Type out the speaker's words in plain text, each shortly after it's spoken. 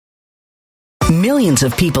Millions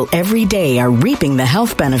of people every day are reaping the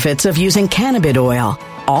health benefits of using cannabis oil,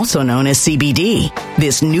 also known as CBD.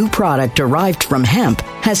 This new product derived from hemp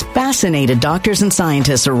has fascinated doctors and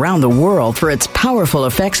scientists around the world for its powerful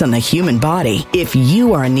effects on the human body. If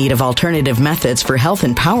you are in need of alternative methods for health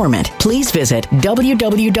empowerment, please visit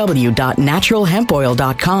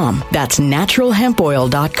www.naturalhempoil.com. That's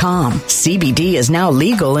naturalhempoil.com. CBD is now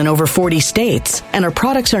legal in over 40 states, and our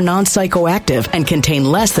products are non-psychoactive and contain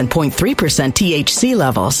less than 0.3% THC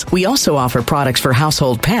levels. We also offer products for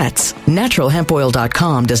household pets.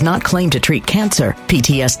 Naturalhempoil.com does not claim to treat cancer,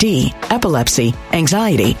 PTSD, epilepsy,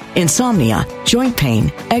 anxiety, insomnia, joint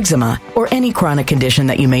pain, eczema, or any chronic condition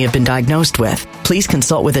that you may have been diagnosed with. Please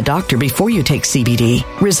consult with a doctor before you take CBD.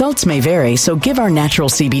 Results may vary, so give our natural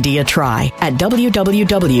CBD a try at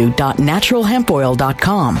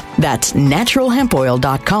www.naturalhempoil.com. That's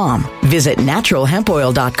naturalhempoil.com. Visit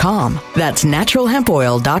naturalhempoil.com. That's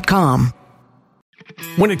naturalhempoil.com.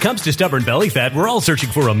 When it comes to stubborn belly fat, we're all searching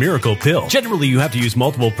for a miracle pill. Generally, you have to use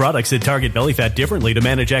multiple products that target belly fat differently to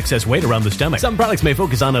manage excess weight around the stomach. Some products may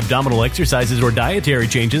focus on abdominal exercises or dietary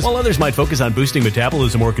changes, while others might focus on boosting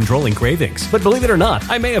metabolism or controlling cravings. But believe it or not,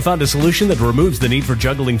 I may have found a solution that removes the need for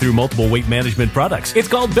juggling through multiple weight management products. It's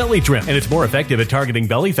called Belly Trim, and it's more effective at targeting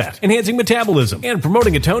belly fat, enhancing metabolism, and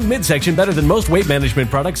promoting a toned midsection better than most weight management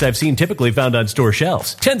products I've seen typically found on store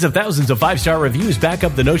shelves. Tens of thousands of 5-star reviews back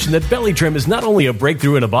up the notion that Belly Trim is not only a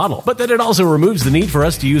breakthrough in a bottle, but that it also removes the need for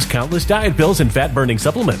us to use countless diet pills and fat-burning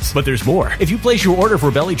supplements. But there's more. If you place your order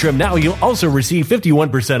for Belly Trim now, you'll also receive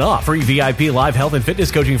 51% off, free VIP live health and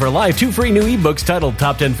fitness coaching for life, 2 free new ebooks titled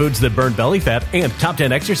Top 10 Foods That Burn Belly Fat and Top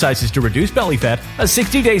 10 Exercises to Reduce Belly Fat, a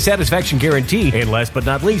 60-day satisfaction guarantee, and last but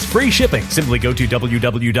not least, free shipping. Simply go to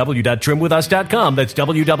www.trimwithus.com. That's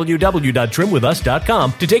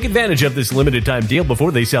www.trimwithus.com to take advantage of this limited time deal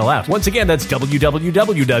before they sell out. Once again, that's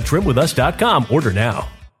www.trimwithus.com. Order now.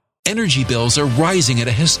 Energy bills are rising at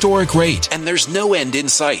a historic rate, and there's no end in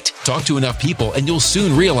sight. Talk to enough people, and you'll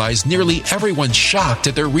soon realize nearly everyone's shocked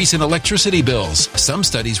at their recent electricity bills. Some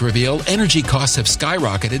studies reveal energy costs have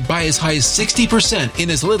skyrocketed by as high as 60%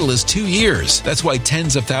 in as little as 2 years. That's why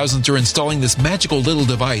tens of thousands are installing this magical little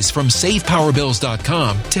device from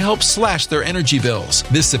SavePowerBills.com to help slash their energy bills.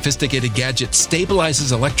 This sophisticated gadget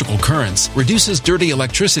stabilizes electrical currents, reduces dirty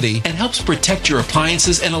electricity, and helps protect your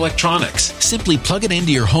appliances and electronics. Simply plug it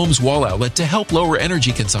into your home's wall outlet to help lower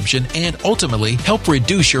energy consumption and ultimately help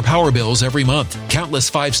reduce your power bills every month.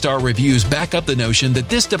 Countless 5-star reviews back up the notion that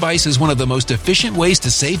this device is one of the most efficient ways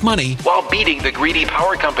to save money while beating the greedy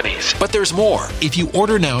power companies. But there's more. If you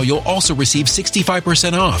order now, you'll also receive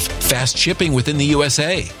 65% off, fast shipping within the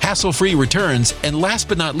USA, hassle-free returns, and last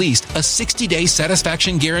but not least, a 60-day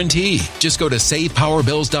satisfaction guarantee. Just go to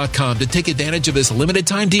SavePowerBills.com to take advantage of this limited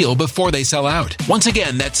time deal before they sell out. Once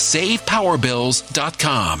again, that's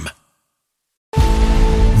SavePowerBills.com.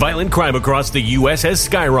 Violent crime across the U.S. has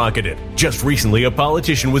skyrocketed. Just recently, a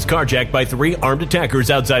politician was carjacked by 3 armed attackers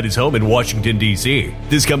outside his home in Washington, D.C.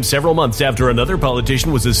 This comes several months after another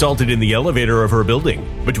politician was assaulted in the elevator of her building.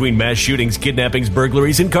 Between mass shootings, kidnappings,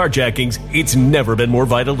 burglaries, and carjackings, it's never been more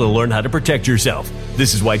vital to learn how to protect yourself.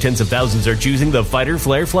 This is why tens of thousands are choosing the Fighter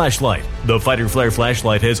Flare flashlight. The Fighter Flare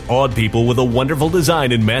flashlight has awed people with a wonderful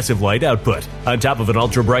design and massive light output. On top of an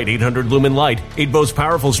ultra-bright 800-lumen light, it boasts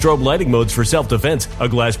powerful strobe lighting modes for self-defense, a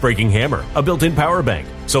glass-breaking hammer, a built-in power bank,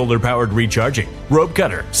 solar-powered recharging, rope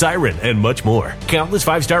cutter, siren, and much more. Countless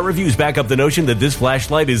 5-star reviews back up the notion that this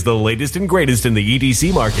flashlight is the latest and greatest in the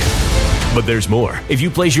EDC market. But there's more. If you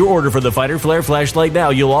place your order for the Fighter Flare flashlight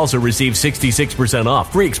now, you'll also receive 66%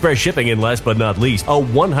 off, free express shipping, and last but not least, a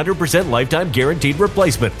 100% lifetime guaranteed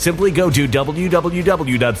replacement. Simply go to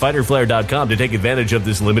www.fighterflare.com to take advantage of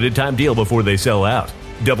this limited time deal before they sell out.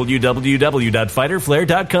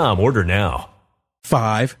 www.fighterflare.com. Order now.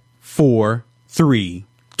 5, 4, 3,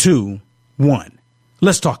 2, 1.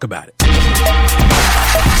 Let's talk about it.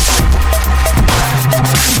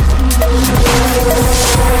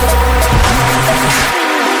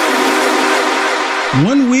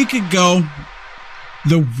 One week ago,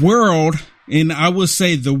 the world, and I will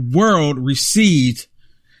say the world, received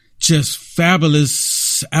just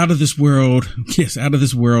fabulous, out of this world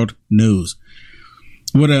news.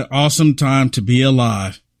 What an awesome time to be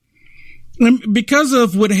alive. And because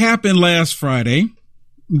of what happened last Friday,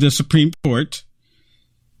 the Supreme Court,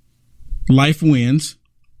 life wins.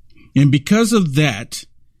 And because of that,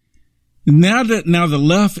 now the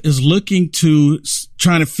left is looking to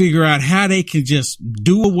trying to figure out how they can just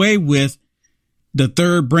do away with the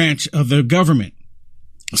third branch of the government.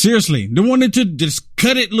 Seriously, they wanted to just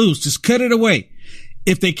cut it loose, just cut it away.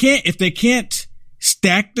 If they can't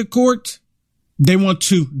stack the court, They want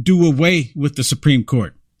to do away with the Supreme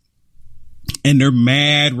Court. And they're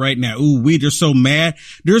mad right now. They're so mad.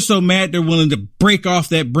 They're so mad they're willing to break off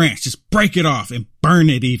that branch. Just break it off and burn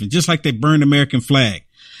it even, just like they burned the American flag.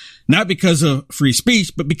 Not because of free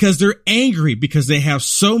speech, but because they're angry, because they have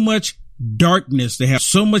so much darkness. They have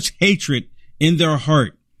so much hatred in their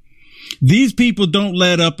heart. These people don't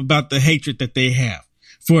let up about the hatred that they have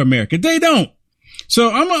for America. They don't. So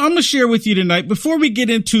I'm going to share with you tonight, before we get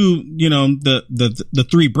into, the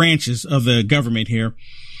three branches of the government here.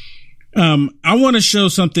 I want to show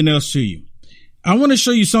something else to you. I want to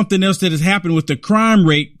show you something else that has happened with the crime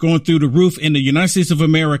rate going through the roof in the United States of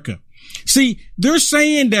America. See, they're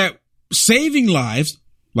saying that saving lives,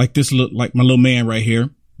 like my little man right here,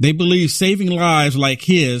 they believe saving lives like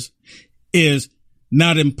his is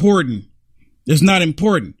not important. It's not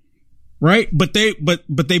important, right? But they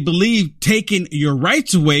believe taking your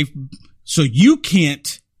rights away so you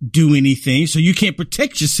can't do anything, so you can't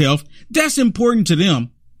protect yourself, that's important to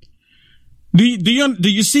them. Do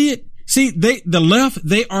you see it? See, the left,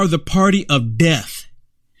 they are the party of death.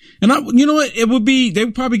 And you know what? They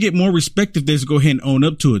would probably get more respect if they just go ahead and own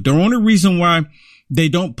up to it. The only reason why they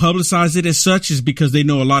don't publicize it as such is because they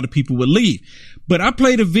know a lot of people would leave. But I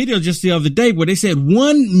played a video just the other day where they said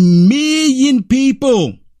 1 million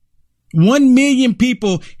people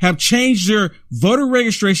have changed their voter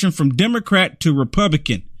registration from Democrat to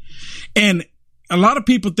Republican. And a lot of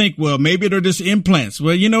people think, well, maybe they're just implants.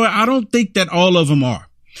 Well, you know what? I don't think that all of them are.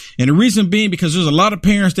 And the reason being because there's a lot of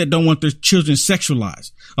parents that don't want their children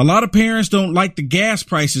sexualized. A lot of parents don't like the gas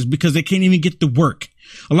prices because they can't even get to work.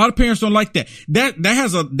 A lot of parents don't like that.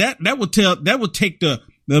 That would take the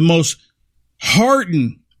most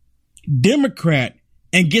hardened Democrat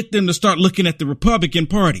and get them to start looking at the Republican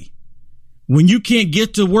Party. When you can't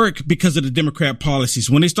get to work because of the Democrat policies,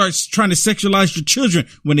 when they start trying to sexualize your children,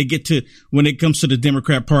 when it comes to the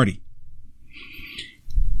Democrat Party.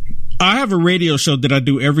 I have a radio show that I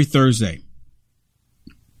do every Thursday.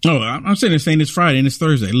 Oh, I'm saying it's Friday and it's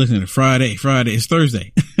Thursday. Listen to Friday, it's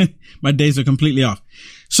Thursday. My days are completely off.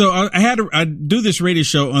 So I do this radio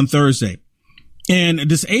show on Thursday, and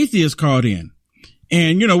this atheist called in.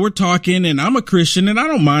 And, we're talking, and I'm a Christian, and I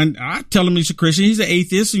don't mind. I tell him he's a Christian. He's an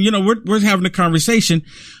atheist, and, we're having a conversation.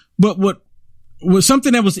 But what was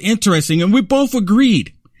something that was interesting, and we both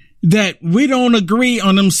agreed that we don't agree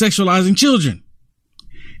on them sexualizing children.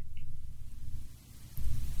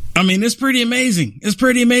 I mean, it's pretty amazing. It's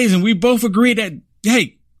pretty amazing. We both agree that,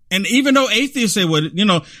 hey, and even though atheists say, well,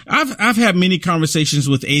 I've had many conversations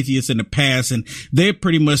with atheists in the past, and they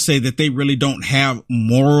pretty much say that they really don't have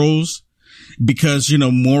morals. Because,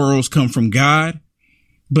 morals come from God.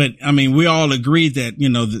 But, I mean, we all agree that,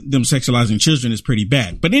 them sexualizing children is pretty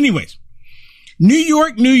bad. But anyways, New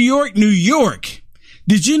York.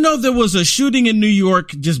 Did you know there was a shooting in New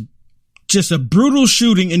York, just a brutal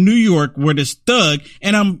shooting in New York where this thug,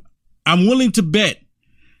 and I'm willing to bet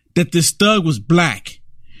that this thug was black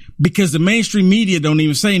because the mainstream media don't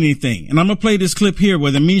even say anything. And I'm going to play this clip here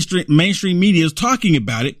where the mainstream media is talking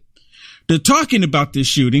about it. They're talking about this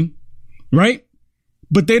shooting. Right?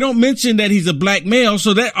 But they don't mention that he's a black male.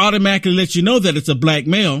 So that automatically lets you know that it's a black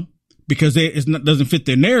male because it doesn't fit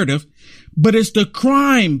their narrative. But it's the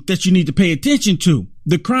crime that you need to pay attention to.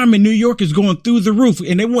 The crime in New York is going through the roof,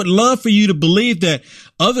 and they would love for you to believe that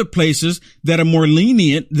other places that are more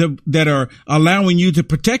lenient, that are allowing you to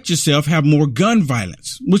protect yourself, have more gun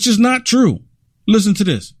violence, which is not true. Listen to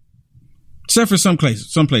this. Except for some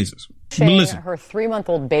places. Her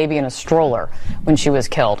 3-month-old baby in a stroller when she was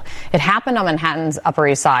killed. It happened on Manhattan's Upper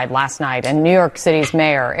East Side last night, and New York City's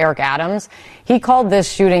mayor, Eric Adams, he called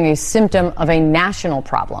this shooting a symptom of a national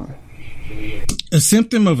problem. A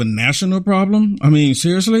symptom of a national problem? I mean,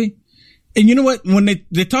 seriously? And you know what? When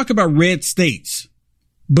they talk about red states,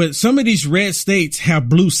 but some of these red states have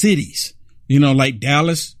blue cities. Like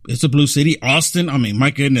Dallas, it's a blue city. Austin, I mean, my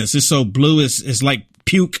goodness, it's so blue, it's like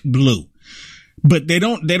puke blue. But they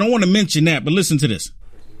don't want to mention that. But listen to this.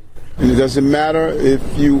 And it doesn't matter if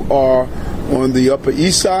you are on the Upper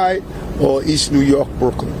East Side or East New York,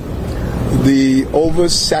 Brooklyn. The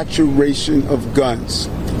oversaturation of guns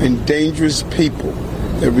and dangerous people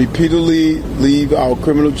that repeatedly leave our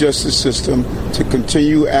criminal justice system to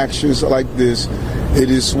continue actions like this, it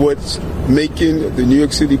is what's making the New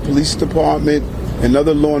York City Police Department and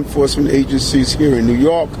other law enforcement agencies here in New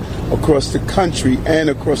York, across the country,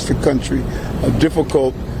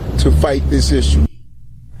 difficult to fight this issue.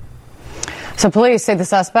 So police say the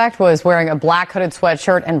suspect was wearing a black hooded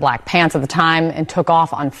sweatshirt and black pants at the time and took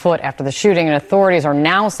off on foot after the shooting. And authorities are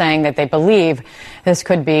now saying that they believe this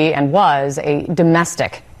could be and was a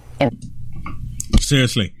domestic incident.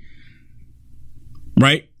 Seriously.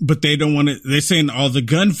 right? But they don't want to, they're saying all the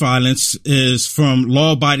gun violence is from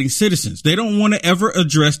law-abiding citizens. They don't want to ever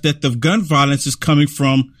address that the gun violence is coming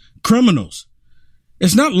from criminals.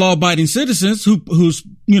 It's not law-abiding citizens who's,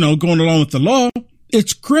 going along with the law.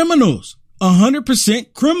 It's criminals,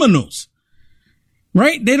 100% criminals,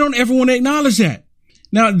 right? They don't ever want to acknowledge that.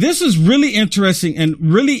 Now, this is really interesting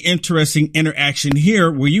interaction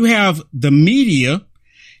here where you have the media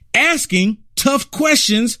asking tough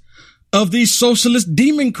questions of these socialist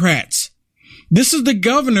democrats. This is the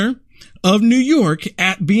governor of New York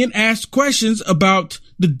being asked questions about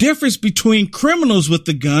the difference between criminals with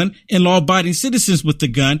the gun and law-abiding citizens with the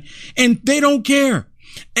gun, and they don't care.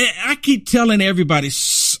 And I keep telling everybody,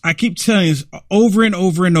 over and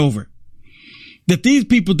over and over, that these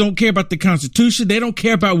people don't care about the Constitution. They don't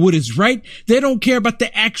care about what is right. They don't care about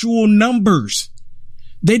the actual numbers.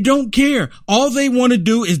 They don't care. All they want to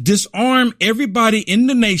do is disarm everybody in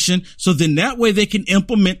the nation so then that way they can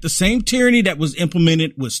implement the same tyranny that was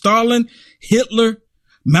implemented with Stalin, Hitler,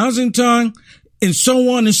 Mao Zedong, and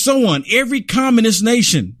so on and so on. Every communist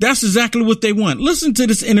nation. That's exactly what they want. Listen to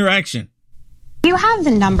this interaction. Do you have the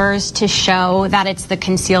numbers to show that it's the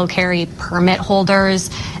concealed carry permit holders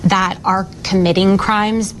that are committing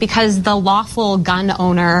crimes? Because the lawful gun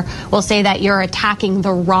owner will say that you're attacking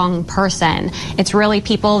the wrong person. It's really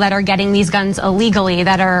people that are getting these guns illegally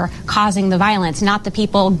that are causing the violence, not the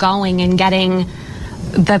people going and getting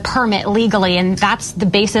the permit legally. And that's the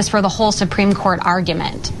basis for the whole Supreme Court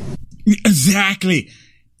argument. Exactly.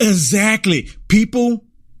 People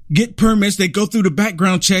get permits, they go through the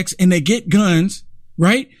background checks, and they get guns,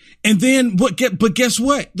 right? And then but guess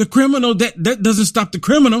what? The criminal, that doesn't stop the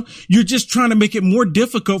criminal. You're just trying to make it more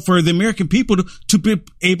difficult for the American people to be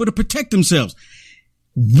able to protect themselves.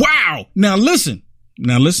 Wow. Now listen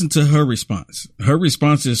to her response. Her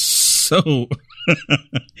response is so,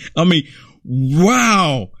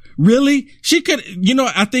 wow. Really? She could,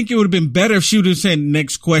 I think it would have been better if she would have said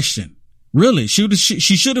next question. Really? She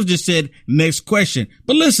should have just said next question.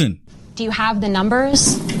 But listen. Do you have the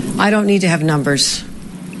numbers? I don't need to have numbers.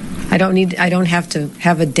 I don't have to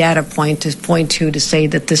have a data point to say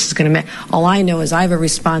that this is going to all I know is I have a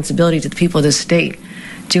responsibility to the people of this state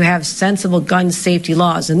to have sensible gun safety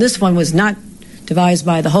laws. And this one was not devised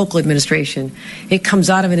by the Hochul administration. It comes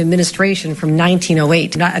out of an administration from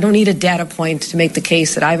 1908. I don't need a data point to make the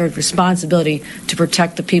case that I have a responsibility to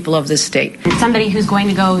protect the people of this state. Somebody who's going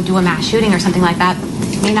to go do a mass shooting or something like that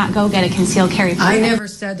may not go get a concealed carry permit. I never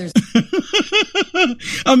said there's...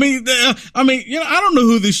 I don't know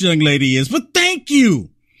who this young lady is, but thank you.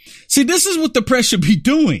 See, this is what the press should be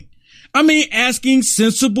doing. Asking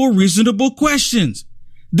sensible, reasonable questions.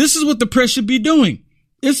 This is what the press should be doing.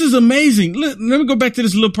 This is amazing. Let me go back to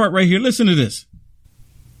this little part right here. Listen to this.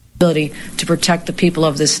 Ability to protect the people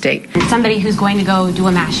of this state. Somebody who's going to go do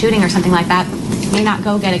a mass shooting or something like that may not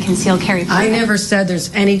go get a concealed carry permit. I never said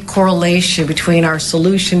there's any correlation between our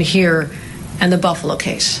solution here and the Buffalo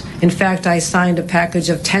case. In fact, I signed a package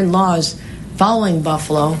of 10 laws following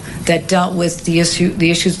Buffalo that dealt with the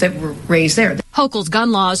issues that were raised there. Hochul's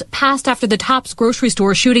gun laws, passed after the Tops grocery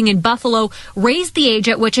store shooting in Buffalo, raised the age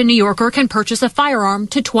at which a New Yorker can purchase a firearm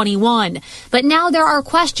to 21. But now there are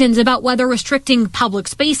questions about whether restricting public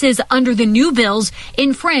spaces under the new bills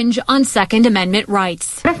infringe on Second Amendment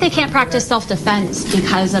rights. What if they can't practice self-defense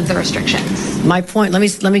because of the restrictions? My point,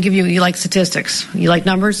 let me give you like statistics. You like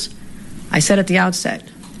numbers? I said at the outset,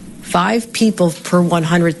 5 people per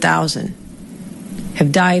 100,000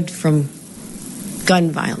 have died from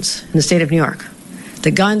gun violence in the state of New York.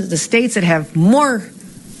 The states that have more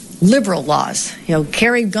liberal laws,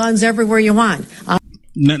 carry guns everywhere you want.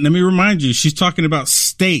 Let me remind you, she's talking about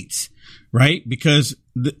states, right? Because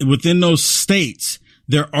within those states,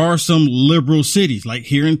 there are some liberal cities, like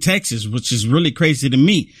here in Texas, which is really crazy to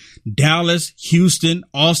me. Dallas, Houston,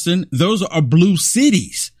 Austin, those are blue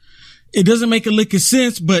cities. It doesn't make a lick of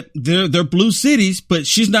sense, but they're blue cities, but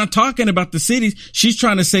she's not talking about the cities. She's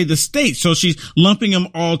trying to say the states. So she's lumping them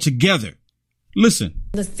all together. Listen.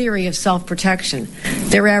 The theory of self-protection,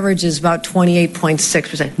 their average is about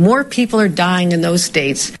 28.6%. More people are dying in those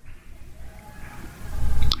states.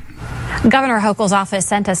 Governor Hochul's office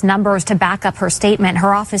sent us numbers to back up her statement.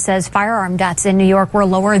 Her office says firearm deaths in New York were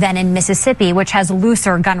lower than in Mississippi, which has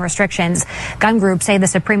looser gun restrictions. Gun groups say the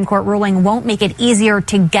Supreme Court ruling won't make it easier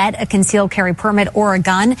to get a concealed carry permit or a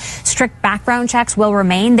gun. Strict background checks will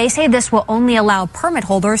remain. They say this will only allow permit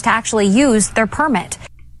holders to actually use their permit.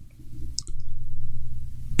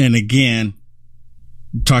 And again,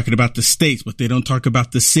 talking about the states, but they don't talk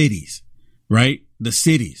about the cities, right? The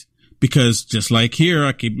cities. Because just like here,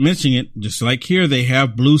 I keep mentioning it, just like here, they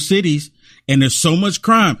have blue cities and there's so much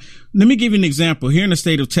crime. Let me give you an example. Here in the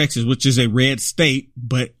state of Texas, which is a red state,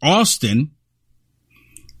 but Austin,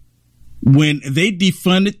 when they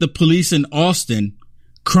defunded the police in Austin,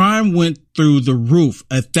 crime went through the roof,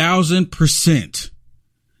 1,000%.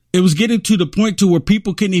 It was getting to the point to where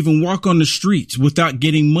people couldn't even walk on the streets without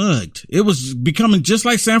getting mugged. It was becoming just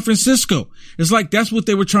like San Francisco. It's like that's what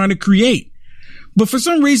they were trying to create. But for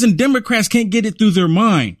some reason, Democrats can't get it through their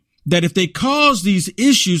mind that if they cause these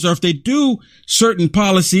issues or if they do certain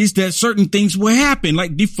policies, that certain things will happen,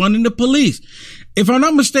 like defunding the police. If I'm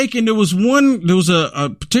not mistaken, there was a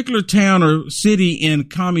particular town or city in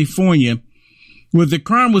California where the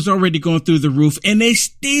crime was already going through the roof and they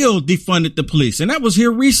still defunded the police. And that was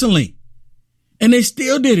here recently. And they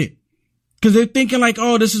still did it because they're thinking like,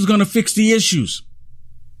 oh, this is going to fix the issues.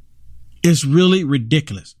 It's really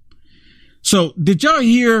ridiculous. So did y'all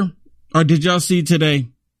hear or did y'all see today?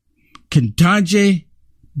 Ketanji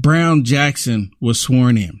Brown Jackson was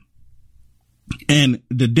sworn in and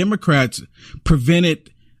the Democrats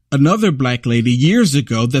prevented another black lady years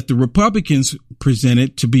ago that the Republicans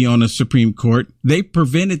presented to be on the Supreme Court. They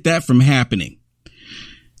prevented that from happening.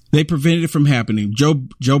 Joe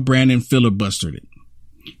Brandon filibustered it,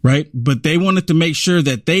 right? But they wanted to make sure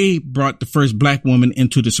that they brought the first black woman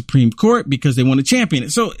into the Supreme Court because they want to champion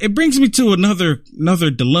it. So it brings me to another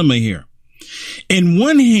dilemma here. In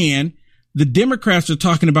one hand, the Democrats are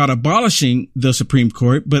talking about abolishing the Supreme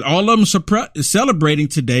Court, but all of them are celebrating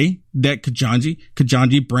today that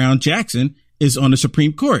Ketanji Brown Jackson is on the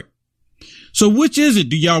Supreme Court. So which is it?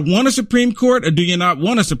 Do y'all want a Supreme Court or do you not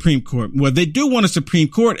want a Supreme Court? Well, they do want a Supreme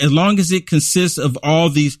Court as long as it consists of all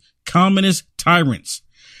these communist tyrants.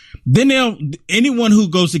 Then anyone who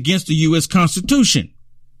goes against the U.S. Constitution,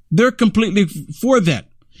 they're completely for that.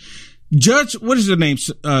 Judge, what is her name?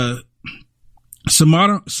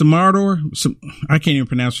 Sotomayor, I can't even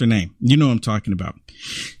pronounce her name. You know what I'm talking about.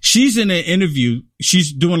 She's in an interview.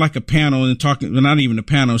 She's doing like a panel and talking, well, not even a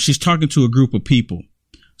panel. She's talking to a group of people,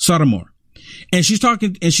 Sotomayor. And she's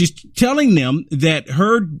telling them that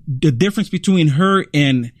the difference between her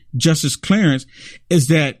and Justice Clarence is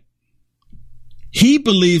that he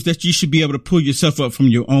believes that you should be able to pull yourself up from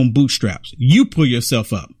your own bootstraps. You pull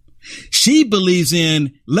yourself up. She believes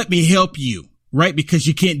in, let me help you. Right? Because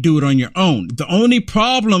you can't do it on your own. The only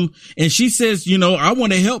problem, and she says, I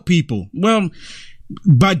want to help people. Well,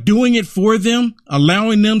 by doing it for them,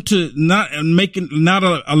 allowing them to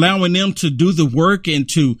allowing them to do the work and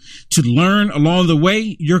to learn along the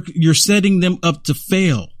way, you're setting them up to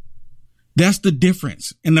fail. That's the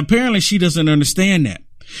difference. And apparently she doesn't understand that.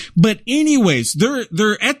 But anyways,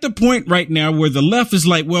 they're at the point right now where the left is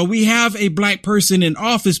like, well, we have a black person in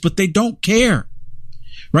office, but they don't care.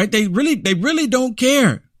 Right? They really don't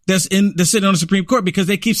care that's sitting on the Supreme Court because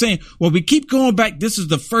they keep saying, well, we keep going back. This is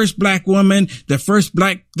the first black woman, the first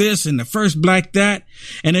black this and the first black that.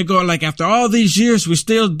 And they go like, after all these years, we're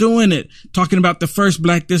still doing it, talking about the first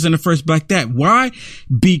black this and the first black that. Why?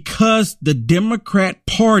 Because the Democrat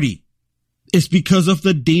Party. It's because of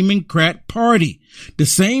the Democrat Party, the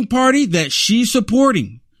same party that she's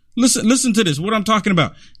supporting. Listen to this. What I'm talking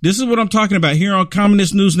about. This is what I'm talking about here on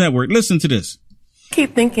Communist News Network. Listen to this.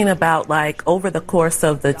 Keep thinking about, like, over the course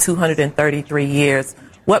of the 233 years,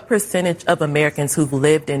 what percentage of Americans who've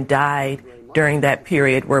lived and died during that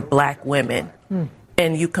period were black women?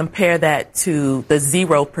 And you compare that to the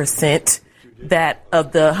 0% that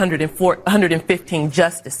of the 115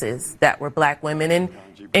 justices that were black women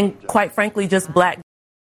and quite frankly, just black.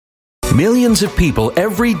 Millions of people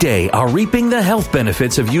every day are reaping the health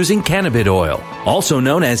benefits of using cannabis oil, also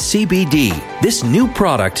known as CBD. This new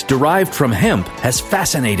product derived from hemp has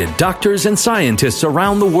fascinated doctors and scientists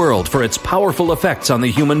around the world for its powerful effects on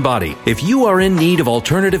the human body. If you are in need of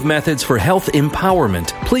alternative methods for health empowerment,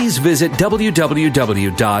 please visit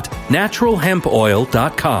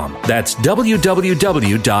www.naturalhempoil.com. That's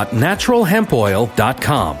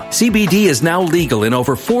www.naturalhempoil.com. CBD is now legal in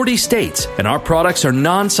over 40 states, and our products are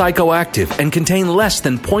non-psychoactive and contain less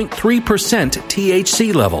than 0.3%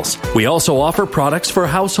 THC levels. We also offer products for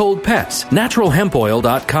household pets.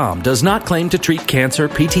 NaturalHempOil.com does not claim to treat cancer,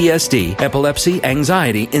 PTSD, epilepsy,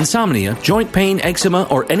 anxiety, insomnia, joint pain, eczema,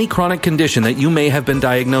 or any chronic condition that you may have been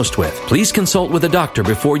diagnosed with. Please consult with a doctor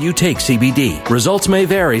before you take CBD. Results may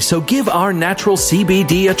vary, so give our natural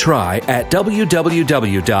CBD a try at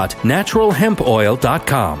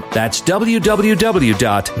www.naturalhempoil.com. That's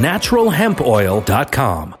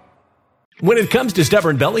www.naturalhempoil.com. When it comes to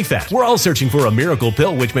stubborn belly fat, we're all searching for a miracle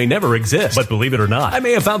pill which may never exist. But believe it or not, I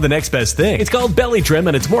may have found the next best thing. It's called Belly Trim,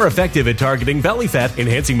 and it's more effective at targeting belly fat,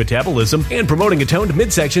 enhancing metabolism, and promoting a toned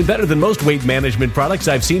midsection better than most weight management products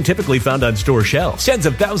I've seen typically found on store shelves. Tens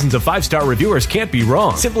of thousands of 5-star reviewers can't be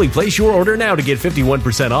wrong. Simply place your order now to get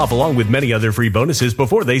 51% off along with many other free bonuses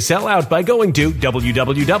before they sell out by going to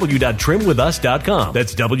www.trimwithus.com.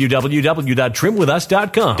 That's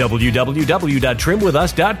www.trimwithus.com.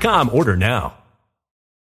 www.trimwithus.com. Order now.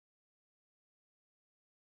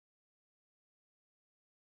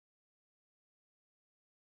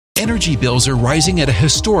 Energy bills are rising at a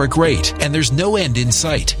historic rate, and there's no end in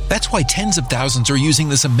sight. That's why tens of thousands are using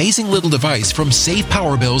this amazing little device from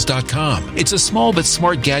SavePowerBills.com. It's a small but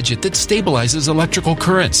smart gadget that stabilizes electrical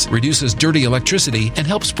currents, reduces dirty electricity, and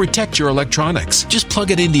helps protect your electronics. Just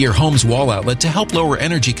plug it into your home's wall outlet to help lower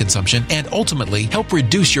energy consumption and ultimately help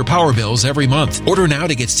reduce your power bills every month. Order now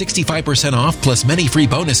to get 65% off plus many free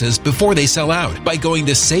bonuses before they sell out by going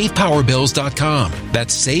to SavePowerBills.com.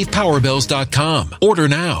 That's SavePowerBills.com. Order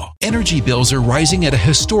now. Energy bills are rising at a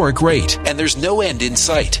historic rate, and there's no end in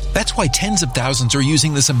sight. That's why tens of thousands are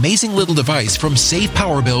using this amazing little device from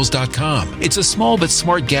SavePowerBills.com. It's a small but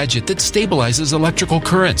smart gadget that stabilizes electrical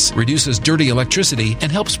currents, reduces dirty electricity,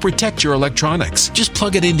 and helps protect your electronics. Just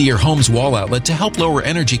plug it into your home's wall outlet to help lower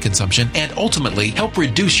energy consumption and ultimately help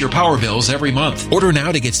reduce your power bills every month. Order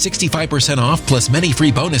now to get 65% off plus many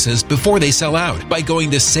free bonuses before they sell out by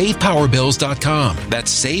going to SavePowerBills.com.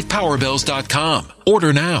 That's SavePowerBills.com.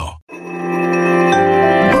 Order now.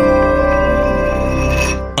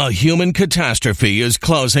 A human catastrophe is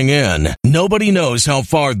closing in. Nobody knows how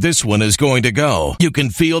far this one is going to go. You can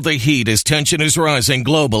feel the heat as tension is rising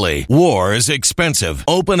globally. War is expensive.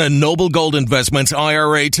 Open a Noble Gold Investments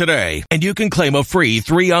IRA today, and you can claim a free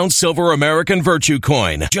 3-ounce silver American Virtue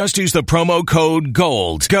coin. Just use the promo code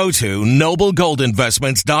GOLD. Go to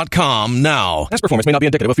noblegoldinvestments.com now. Past performance may not be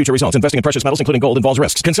indicative of future results. Investing in precious metals, including gold, involves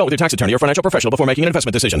risks. Consult with your tax attorney or financial professional before making an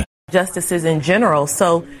investment decision. Justices in general.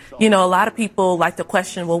 So, a lot of people like to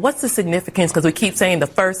question, well, what's the significance? Because we keep saying the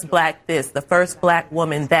first black this, the first black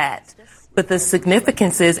woman that. But the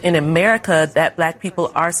significance is in America that black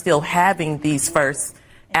people are still having these firsts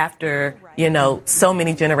after, so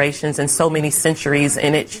many generations and so many centuries.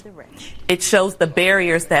 And it shows the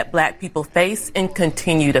barriers that black people face and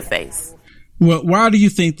continue to face. Well, why do you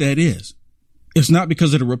think that is? It's not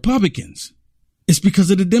because of the Republicans. It's because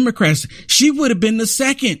of the Democrats. She would have been the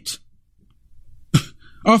second.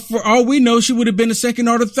 Or for all we know, she would have been the second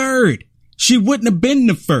or the third. She wouldn't have been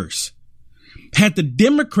the first. Had the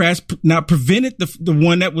Democrats not prevented the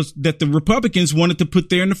one that the Republicans wanted to put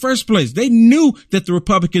there in the first place. They knew that the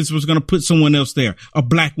Republicans was going to put someone else there, a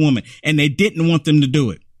black woman, and they didn't want them to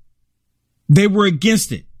do it. They were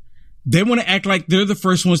against it. They want to act like they're the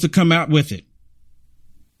first ones to come out with it.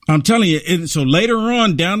 I'm telling you. So later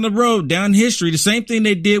on down the road, down history, the same thing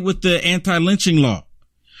they did with the anti-lynching law.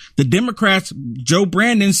 The Democrats, Joe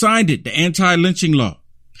Brandon signed it, the anti-lynching law.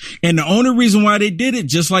 And the only reason why they did it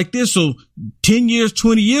just like this, so 10 years,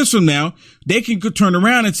 20 years from now, they can turn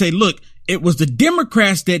around and say, look, it was the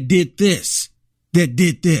Democrats that did this.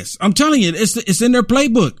 I'm telling you, it's in their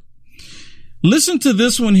playbook. Listen to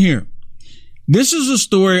this one here. This is a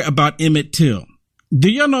story about Emmett Till.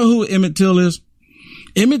 Do y'all know who Emmett Till is?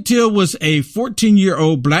 Emmett Till was a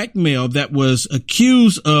 14-year-old black male that was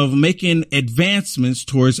accused of making advancements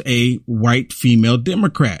towards a white female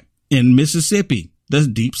Democrat in Mississippi, the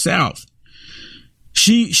Deep South.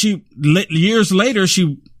 Years later,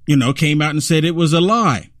 she came out and said it was a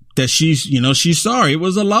lie, that she's sorry. It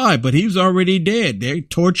was a lie, but he was already dead. They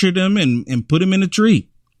tortured him and put him in a tree.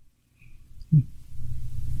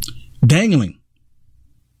 Dangling.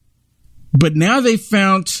 But now they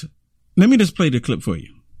found, let me just play the clip for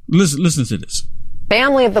you. Listen to this.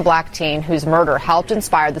 Family of the black teen whose murder helped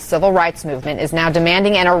inspire the civil rights movement is now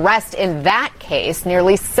demanding an arrest in that case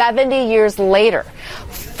nearly 70 years later.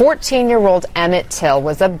 14-year-old Emmett Till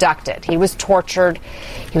was abducted. He was tortured.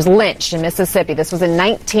 He was lynched in Mississippi. This was in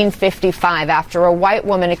 1955 after a white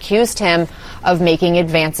woman accused him of making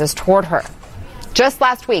advances toward her. Just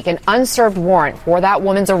last week, an unserved warrant for that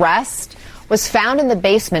woman's arrest was found in the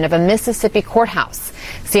basement of a Mississippi courthouse.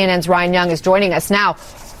 CNN's Ryan Young is joining us now.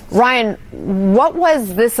 Ryan, what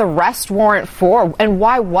was this arrest warrant for, and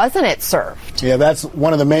why wasn't it served? Yeah, that's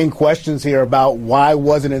one of the main questions here about why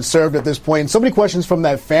wasn't it served at this point. And so many questions from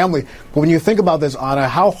that family. But when you think about this, Anna,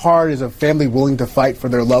 how hard is a family willing to fight for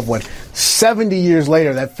their loved one? 70 years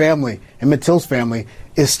later, that family Emmett Till's family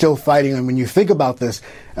is still fighting. And when you think about this,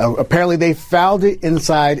 apparently they found it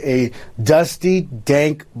inside a dusty,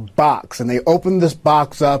 dank box. And they opened this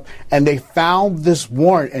box up and they found this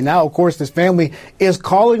warrant. And now, of course, this family is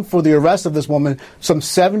calling for the arrest of this woman some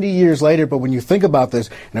 70 years later. But when you think about this,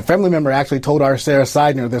 and a family member actually told our Sarah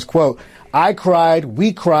Seidner this quote, "I cried,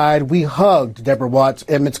 we hugged," Deborah Watts,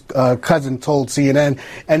 Emmett's cousin, told CNN.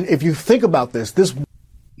 And if you think about this, Let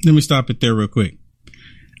me stop it there real quick.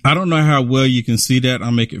 I don't know how well you can see that.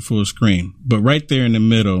 I'll make it full screen. But right there in the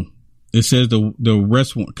middle, it says the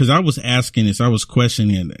arrest warrant. Because I was asking this, I was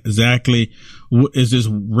questioning exactly, is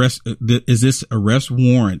this arrest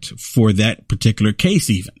warrant for that particular case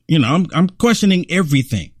even? You know, I'm questioning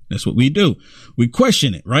everything. That's what we do. We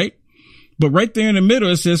question it, right? But right there in the middle,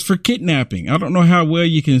 it says for kidnapping. I don't know how well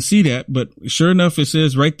you can see that, but sure enough, it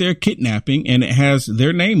says right there, kidnapping, and it has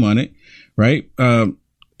their name on it, right?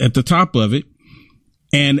 At the top of it.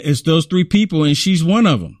 And it's those three people, and she's one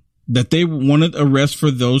of them, that they wanted to arrest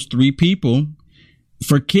for those three people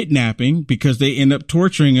for kidnapping because they end up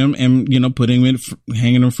torturing them and, you know, putting them in,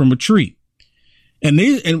 hanging them from a tree. And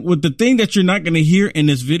with the thing that you're not going to hear in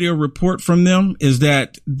this video report from them is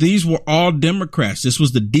that these were all Democrats. This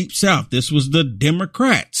was the Deep South. This was the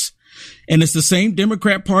Democrats. And it's the same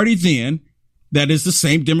Democrat Party then that is the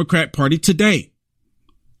same Democrat Party today.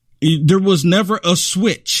 There was never a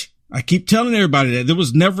switch. I keep telling everybody that there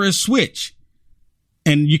was never a switch.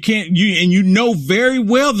 And you know very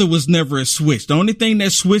well there was never a switch. The only thing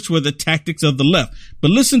that switched were the tactics of the left. But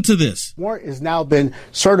listen to this. Warrant has now been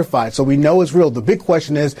certified, so we know it's real. The big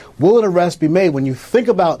question is, will an arrest be made? When you think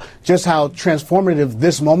about just how transformative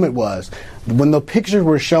this moment was, when the pictures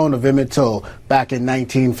were shown of Emmett Till back in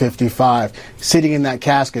 1955, sitting in that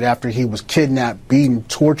casket after he was kidnapped, beaten,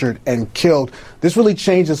 tortured, and killed, this really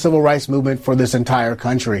changed the civil rights movement for this entire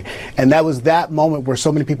country. And that was that moment where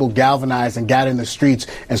so many people galvanized and got in the streets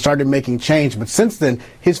and started making change. But since then,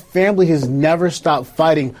 his family has never stopped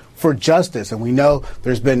fighting for justice. And we know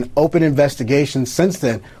there's been open investigations since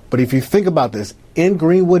then. But if you think about this, in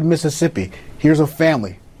Greenwood, Mississippi, here's a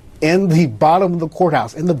family in the bottom of the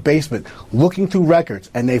courthouse, in the basement, looking through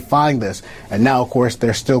records, and they find this. And now, of course,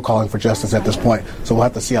 they're still calling for justice at this point. So we'll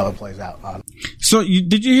have to see how it plays out. So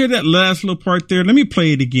did you hear that last little part there? Let me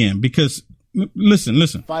play it again because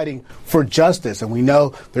listen. Fighting for justice. And we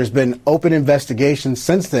know there's been open investigations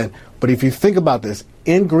since then. But if you think about this,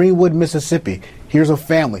 in Greenwood, Mississippi, here's a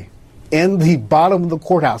family in the bottom of the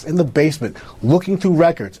courthouse, in the basement, looking through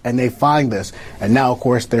records, and they find this. And now, of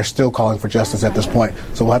course, they're still calling for justice at this point.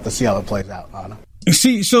 So we'll have to see how it plays out, Anna.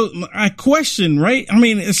 See, so I question, right? I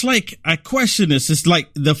mean, it's like, I question this. It's like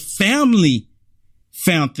the family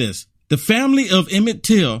found this. The family of Emmett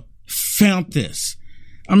Till found this.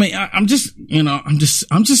 I mean, I'm just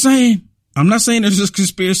saying, I'm not saying there's this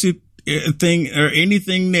conspiracy thing or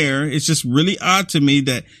anything there. It's just really odd to me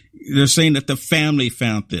that they're saying that the family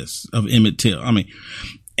found this of Emmett Till. I mean,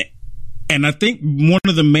 and I think one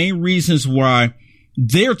of the main reasons why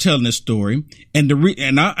they're telling this story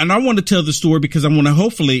and I want to tell the story because I want to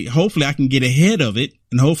hopefully I can get ahead of it,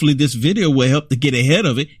 and hopefully this video will help to get ahead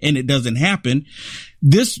of it and it doesn't happen.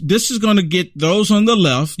 This is going to get those on the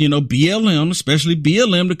left, you know, BLM, especially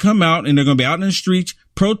BLM, to come out, and they're going to be out in the streets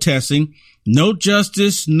protesting no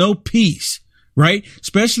justice, no peace. Right?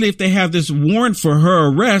 Especially if they have this warrant for her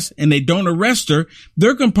arrest and they don't arrest her,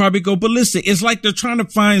 they're going to probably go ballistic. It's like they're trying to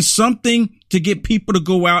find something to get people to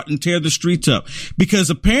go out and tear the streets up, because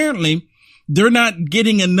apparently they're not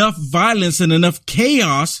getting enough violence and enough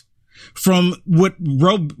chaos from what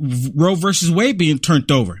Roe versus Wade being turned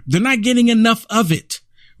over. They're not getting enough of it.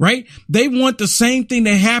 Right? They want the same thing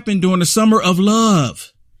that happened during the summer of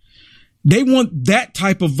love. They want that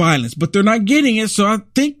type of violence, but they're not getting it. So I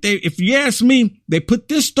think if you ask me, they put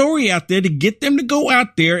this story out there to get them to go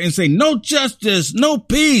out there and say, no justice, no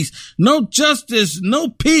peace, no justice, no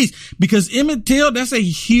peace. Because Emmett Till, that's a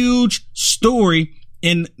huge story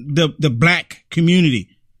in the black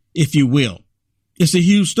community, if you will. It's a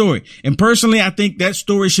huge story. And personally, I think that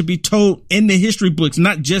story should be told in the history books,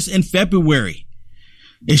 not just in February.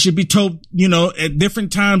 It should be told, you know, at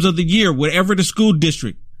different times of the year, whatever the school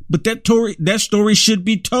district. But that story should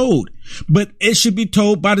be told, but it should be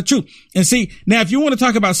told by the truth. And see, now, if you want to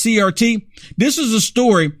talk about CRT, this is a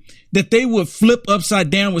story that they would flip upside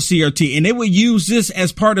down with CRT, and they would use this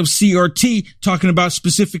as part of CRT, talking about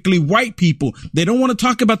specifically white people. They don't want to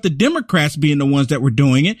talk about the Democrats being the ones that were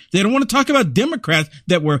doing it. They don't want to talk about Democrats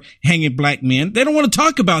that were hanging black men. They don't want to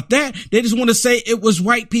talk about that. They just want to say it was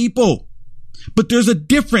white people. But there's a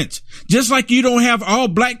difference. Just like you don't have all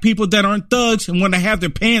black people that aren't thugs and want to have their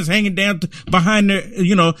pants hanging down behind their,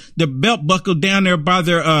 their belt buckle down there by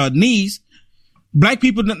their knees. Black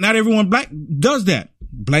people, not everyone black does that.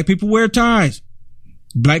 Black people wear ties.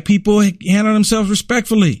 Black people handle themselves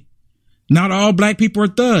respectfully. Not all black people are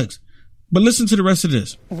thugs. But listen to the rest of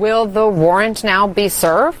this. Will the warrant now be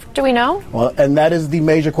served? Do we know? Well, and that is the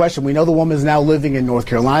major question. We know the woman is now living in North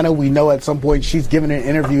Carolina. We know at some point she's given an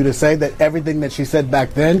interview to say that everything that she said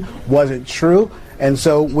back then wasn't true. And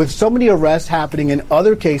so with so many arrests happening in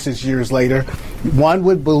other cases years later, one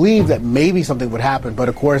would believe that maybe something would happen. But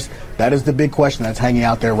of course, that is the big question that's hanging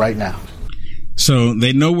out there right now. So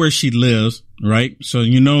they know where she lives, right? So,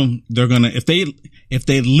 they're going to, if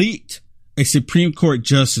they leaked a Supreme Court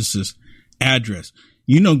justice's address,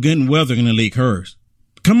 good and well they're going to leak hers.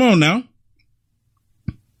 Come on now.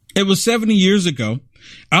 It was 70 years ago.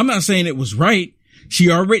 I'm not saying it was right.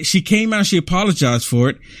 She came out, she apologized for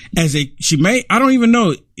it I don't even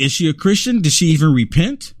know. Is she a Christian? Did she even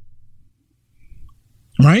repent?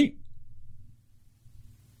 Right?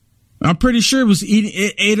 I'm pretty sure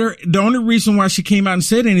it ate her. The only reason why she came out and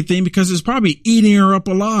said anything, because it's probably eating her up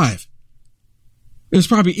alive. It's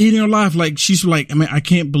probably eating her alive. Like, she's like, I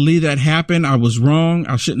can't believe that happened. I was wrong.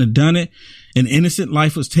 I shouldn't have done it. An innocent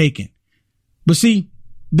life was taken. But see,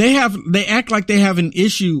 they act like they have an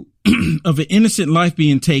issue of an innocent life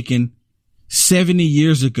being taken 70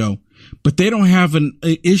 years ago, but they don't have an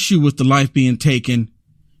issue with the life being taken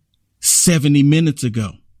 70 minutes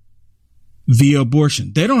ago via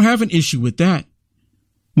abortion. They don't have an issue with that.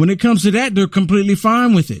 When it comes to that, they're completely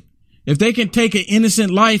fine with it. If they can take an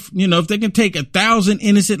innocent life, if they can take 1,000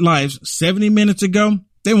 innocent lives 70 minutes ago,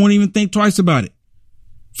 they won't even think twice about it.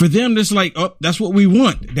 For them, it's like, oh, that's what we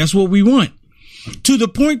want. That's what we want. To the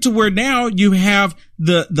point to where now you have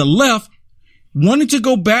the left wanting to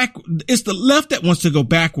go back. It's the left that wants to go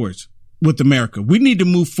backwards with America. We need to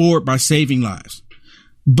move forward by saving lives.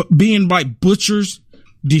 But being like butchers,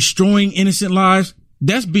 destroying innocent lives,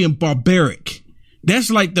 that's being barbaric.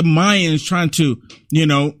 That's like the Mayans trying to,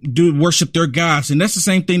 worship their gods. And that's the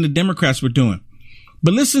same thing the Democrats were doing.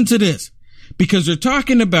 But listen to this, because they're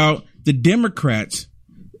talking about the Democrats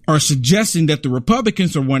are suggesting that the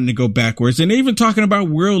Republicans are wanting to go backwards. And they're even talking about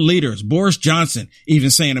world leaders. Boris Johnson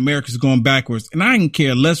even saying America's going backwards. And I can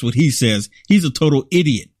care less what he says. He's a total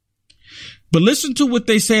idiot. But listen to what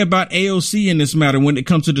they say about AOC in this matter when it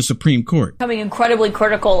comes to the Supreme Court. Becoming incredibly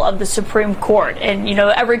critical of the Supreme Court. And,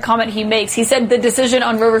 every comment he makes, he said the decision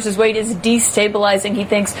on Roe v. Wade is destabilizing, he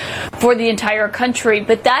thinks, for the entire country.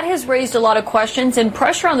 But that has raised a lot of questions and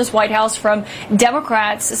pressure on this White House from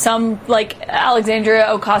Democrats, some like Alexandria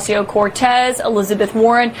Ocasio-Cortez, Elizabeth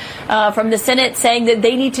Warren from the Senate, saying that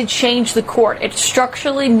they need to change the court. It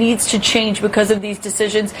structurally needs to change because of these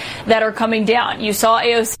decisions that are coming down. You saw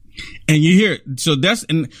AOC. And you hear, so that's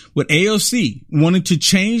with AOC wanting to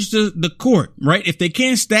change the court, right? If they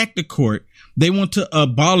can't stack the court, they want to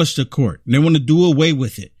abolish the court. They want to do away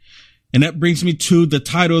with it. And that brings me to the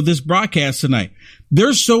title of this broadcast tonight.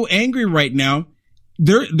 They're so angry right now.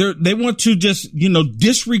 They want to just,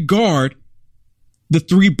 disregard the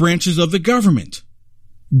three branches of the government.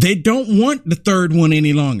 They don't want the third one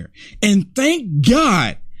any longer. And thank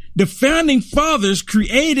God the founding fathers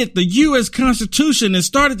created the U.S. Constitution and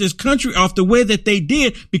started this country off the way that they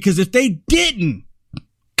did, because if they didn't,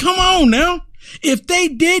 come on now, if they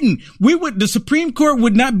didn't, the Supreme Court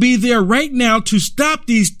would not be there right now to stop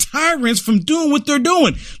these tyrants from doing what they're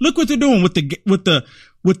doing. Look what they're doing with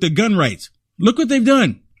the gun rights. Look what they've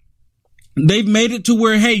done. They've made it to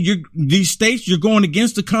where, hey, these states, you're going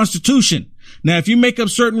against the Constitution. Now, if you make up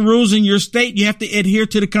certain rules in your state, you have to adhere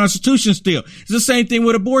to the Constitution still. It's the same thing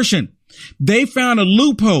with abortion. They found a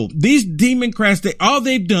loophole. These Democrats, all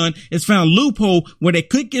they've done is found a loophole where they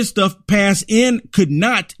could not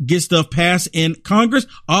get stuff passed in Congress.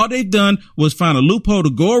 All they've done was find a loophole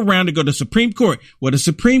to go around to go to the Supreme Court. Well, the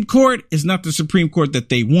Supreme Court is not the Supreme Court that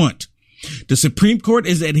they want. The Supreme Court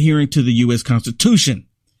is adhering to the U.S. Constitution.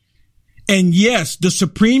 And yes, the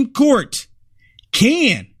Supreme Court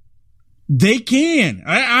can. They can.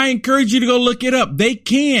 I encourage you to go look it up. They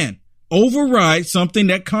can override something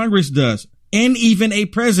that Congress does, and even a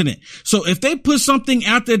president. So if they put something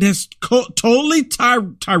out there that's totally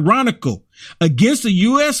tyrannical against the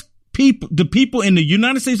U.S. people, the people in the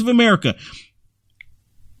United States of America,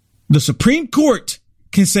 the Supreme Court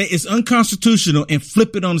can say it's unconstitutional and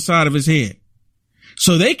flip it on the side of his head.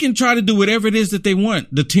 So they can try to do whatever it is that they want,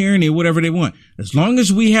 the tyranny or whatever they want. As long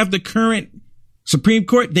as we have the current Supreme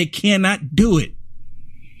Court, they cannot do it.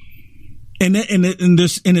 And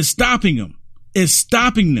it's stopping them. It's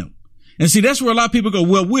stopping them. And see, that's where a lot of people go,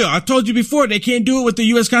 well, Will, I told you before, they can't do it with the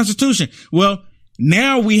U.S. Constitution. Well,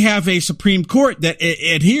 now we have a Supreme Court that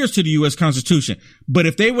adheres to the U.S. Constitution. But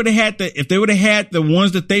if they would have had the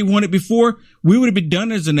ones that they wanted before, we would have been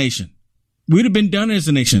done as a nation. We'd have been done as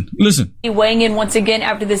a nation. Listen. Weighing in once again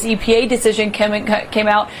after this EPA decision came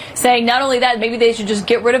out, saying not only that, maybe they should just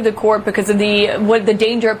get rid of the court because of what the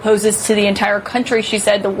danger it poses to the entire country, she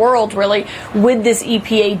said, the world really, with this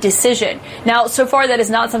EPA decision. Now, so far, that is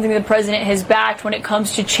not something the president has backed when it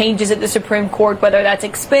comes to changes at the Supreme Court, whether that's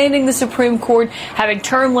expanding the Supreme Court, having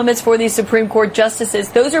term limits for these Supreme Court justices.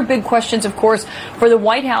 Those are big questions, of course, for the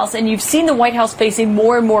White House. And you've seen the White House facing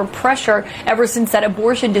more and more pressure ever since that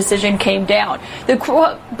abortion decision came down.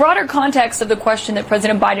 The broader context of the question that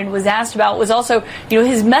President Biden was asked about was also,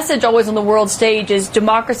 his message always on the world stage is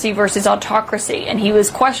democracy versus autocracy. And he was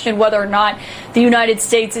questioned whether or not the United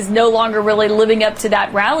States is no longer really living up to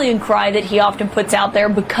that rallying cry that he often puts out there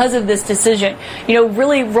because of this decision.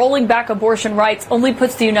 Really rolling back abortion rights only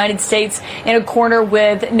puts the United States in a corner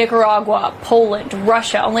with Nicaragua, Poland,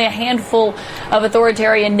 Russia, only a handful of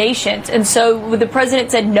authoritarian nations. And so the president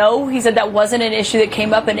said no. He said that wasn't an issue that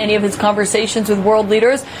came up in any of his conversations with world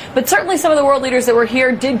leaders, but certainly some of the world leaders that were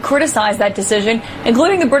here did criticize that decision,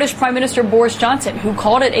 including the British Prime Minister Boris Johnson, who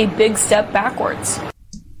called it a big step backwards.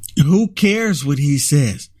 Who cares what he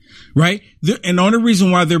says, right? And the only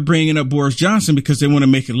reason why they're bringing up Boris Johnson because they want to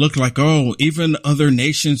make it look like, oh, even other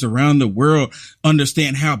nations around the world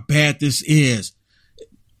understand how bad this is.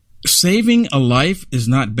 Saving a life is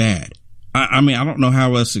not bad. I mean, I don't know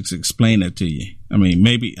how else to explain that to you. I mean,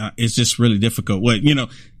 maybe it's just really difficult. Well,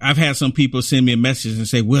 I've had some people send me a message and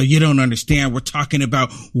say, well, you don't understand. We're talking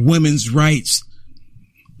about women's rights.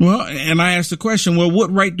 Well, and I asked the question, well, what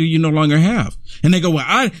right do you no longer have? And they go,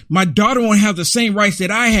 well, my daughter won't have the same rights that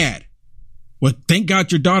I had. Well, thank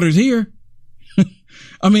God your daughter's here.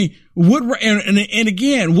 I mean, and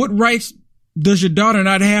again, what rights does your daughter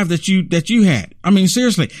not have that you had? I mean,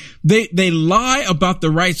 seriously, they lie about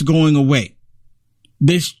the rights going away.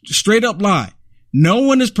 They straight up lie. No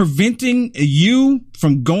one is preventing you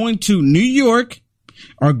from going to New York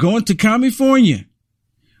or going to California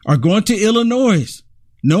or going to Illinois.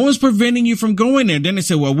 No one's preventing you from going there. Then they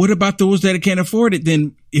say, well, what about those that can't afford it?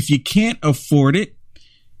 Then if you can't afford it,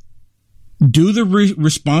 do the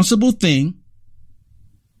responsible thing.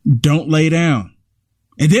 Don't lay down.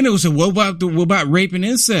 And then it was, what about rape and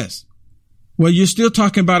incest? Well, you're still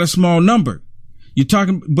talking about a small number. You're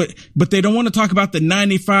talking, but they don't want to talk about the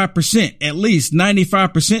 95%, at least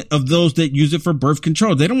 95% of those that use it for birth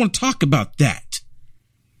control. They don't want to talk about that.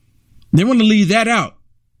 They want to leave that out.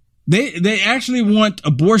 They actually want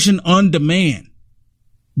abortion on demand.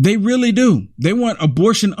 They really do. They want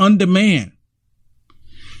abortion on demand.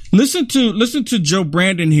 Listen to Joe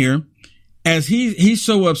Brandon here as he's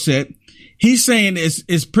so upset. He's saying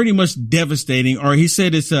it's pretty much devastating, or he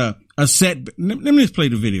said it's a set. Let me just play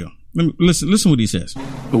the video. Listen what he says.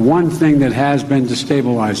 The one thing that has been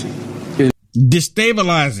destabilizing is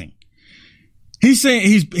destabilizing. He's saying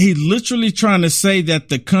he's literally trying to say that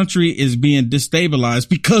the country is being destabilized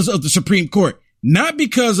because of the Supreme Court, not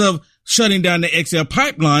because of shutting down the XL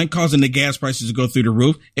pipeline, causing the gas prices to go through the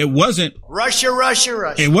roof. It wasn't Russia.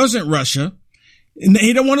 It wasn't Russia. And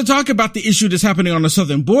he don't want to talk about the issue that's happening on the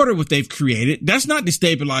southern border, what they've created. That's not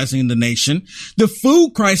destabilizing the nation. The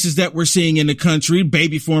food crisis that we're seeing in the country,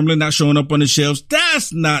 baby formula not showing up on the shelves,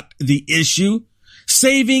 that's not the issue.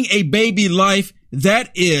 Saving a baby life, that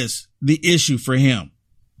is the issue for him.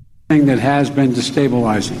 The thing that has been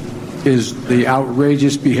destabilizing is the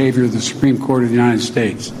outrageous behavior of the Supreme Court of the United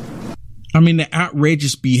States. I mean, the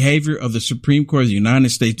outrageous behavior of the Supreme Court of the United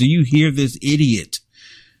States. Do you hear this idiot?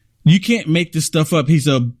 You can't make this stuff up. He's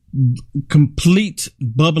a complete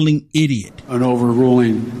bubbling idiot. An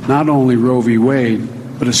overruling not only Roe v. Wade,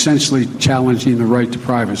 but essentially challenging the right to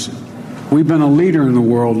privacy. We've been a leader in the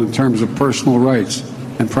world in terms of personal rights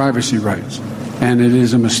and privacy rights. And it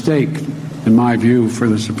is a mistake, in my view, for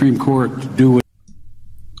the Supreme Court to do it.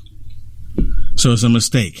 So it's a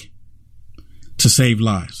mistake to save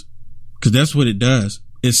lives, because that's what it does.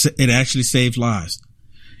 It actually saves lives.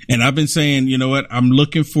 And I've been saying, you know what? I'm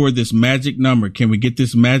looking for this magic number. Can we get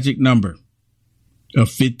this magic number of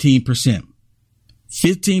 15%?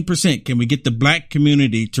 15%. Can we get the black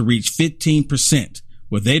community to reach 15%?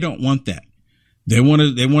 Well, they don't want that. They want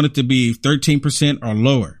it to be 13% or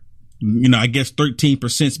lower. I guess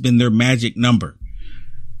 13%'s been their magic number.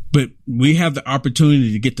 But we have the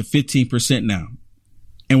opportunity to get to 15% now.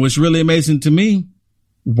 And what's really amazing to me,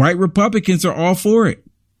 white Republicans are all for it.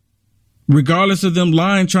 Regardless of them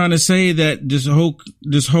lying, trying to say that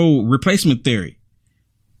this whole replacement theory.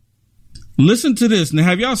 Listen to this. Now,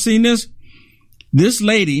 have y'all seen this? This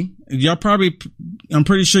lady, I'm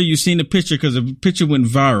pretty sure you've seen the picture because the picture went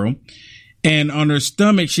viral. And on her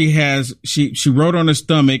stomach, she wrote on her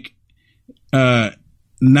stomach, not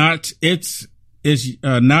yet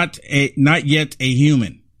a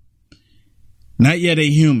human. Not yet a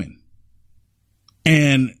human.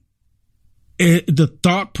 And the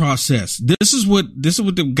thought process. This is what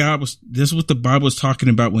the Bible was talking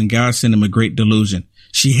about when God sent him a great delusion.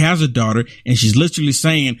 She has a daughter, and she's literally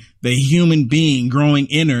saying the human being growing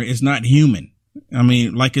in her is not human. I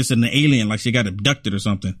mean, like it's an alien, like she got abducted or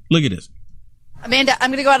something. Look at this. Amanda, I'm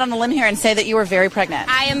going to go out on a limb here and say that you were very pregnant.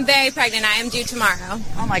 I am very pregnant. I am due tomorrow.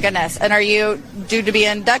 Oh, my goodness. And are you due to be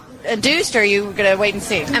induced, or are you going to wait and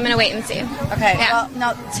see? I'm going to wait and see. Okay. Yeah. Well,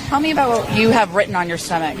 now tell me about what you have written on your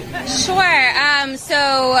stomach. Sure.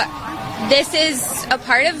 So this is a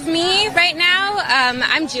part of me right now.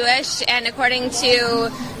 I'm Jewish, and according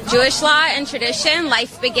to Jewish law and tradition,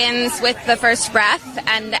 life begins with the first breath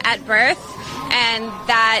and at birth, and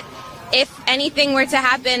that if anything were to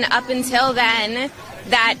happen up until then,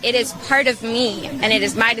 that it is part of me, and it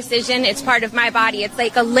is my decision. It's part of my body. It's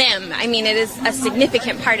like a limb. I mean, it is a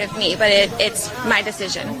significant part of me, but it's my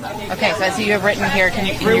decision. Okay, so I see you have written here. Can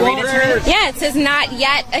you read it to me? Yeah, it says not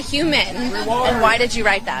yet a human. And why did you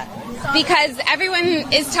write that? Because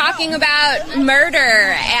everyone is talking about murder,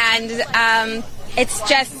 and it's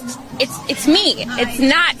just, it's me. It's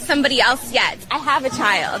not somebody else yet. I have a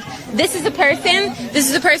child. This is a person. This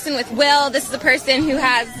is a person with will. This is a person who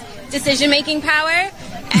has decision-making power,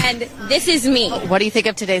 and this is me. What do you think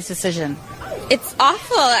of today's decision? It's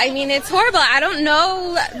awful. I mean, it's horrible. I don't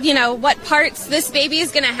know, what parts this baby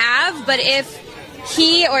is going to have, but if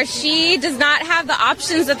he or she does not have the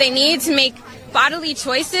options that they need to make bodily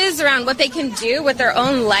choices around what they can do with their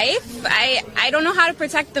own life, I don't know how to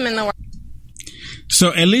protect them in the world.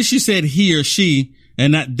 So at least she said he or she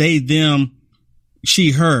and not they, them,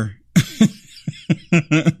 she, her.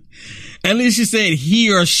 At least she said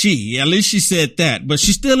he or she. At least she said that, but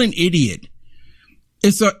she's still an idiot.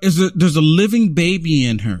 There's a living baby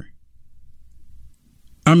in her.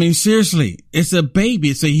 I mean, seriously, it's a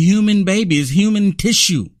baby. It's a human baby. It's human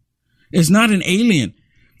tissue. It's not an alien.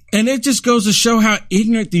 And it just goes to show how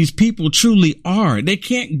ignorant these people truly are. They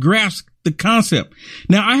can't grasp the concept.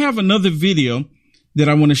 Now, I have another video that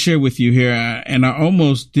I want to share with you here, and I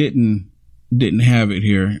almost didn't have it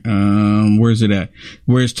here. Where's it at?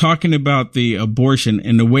 Where it's talking about the abortion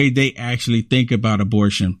and the way they actually think about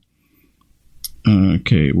abortion.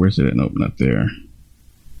 Okay, where's it at? Nope, not there.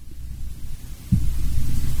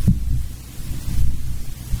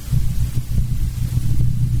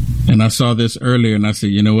 And I saw this earlier and I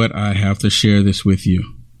said, you know what? I have to share this with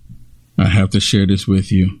you. I have to share this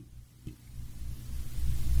with you.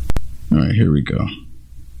 All right, here we go.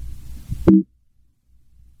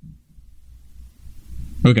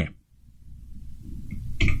 Okay.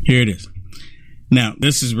 Here it is. Now,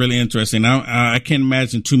 this is really interesting. I can't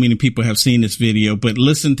imagine too many people have seen this video, but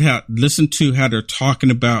listen to how they're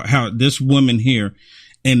talking about how this woman here,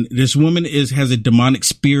 and this woman has a demonic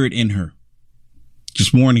spirit in her.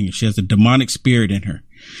 Just warning you, she has a demonic spirit in her.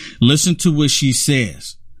 Listen to what she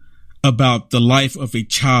says about the life of a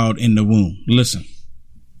child in the womb. Listen.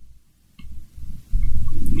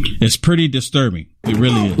 It's pretty disturbing. It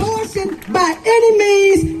really is. Abortion by any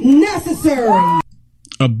means necessary.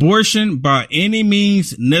 Abortion by any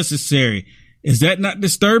means necessary. Is that not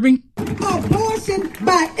disturbing? Abortion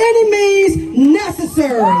by any means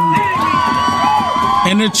necessary.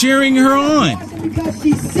 And they're cheering her on. Because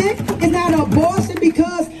she's sick, it's not abortion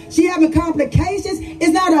because she having complications. It's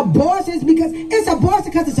not abortion it's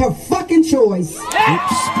abortion because it's her fucking choice.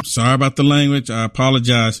 Oops. Sorry about the language. I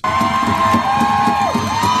apologize.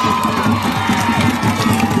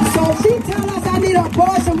 So she tell us I need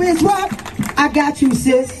abortion, Ms. Rock. I got you,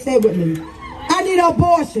 sis. Stay with me. I need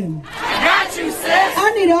abortion. I got you, sis.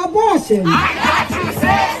 I need abortion. I got you, sis.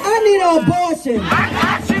 I need abortion. I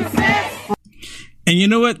got you, sis. And you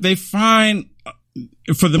know what? They find,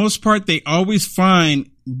 for the most part, they always find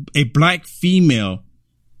a black female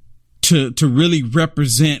to really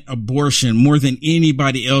represent abortion more than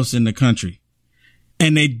anybody else in the country.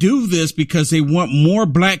 And they do this because they want more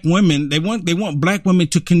black women. They want black women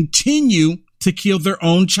to continue to kill their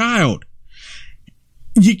own child.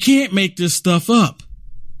 You can't make this stuff up.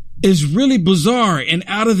 It's really bizarre and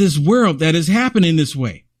out of this world that is happening this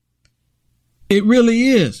way. It really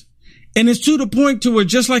is. And it's to the point to where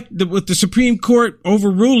just like with the Supreme Court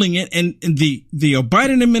overruling it and the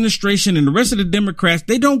Biden administration and the rest of the Democrats,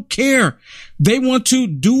 they don't care. They want to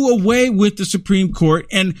do away with the Supreme Court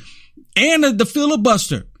and the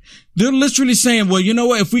filibuster. They're literally saying, well, you know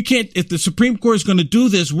what? If the Supreme Court is going to do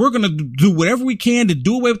this, we're going to do whatever we can to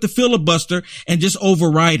do away with the filibuster and just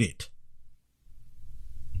override it.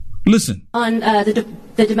 Listen. On the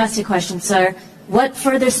domestic question, sir, what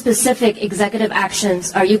further specific executive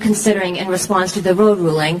actions are you considering in response to the Roe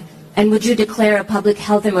ruling? And would you declare a public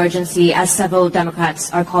health emergency, as several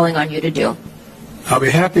Democrats are calling on you to do? I'll be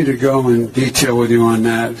happy to go in detail with you on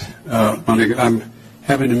that. I'm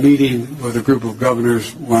having a meeting with a group of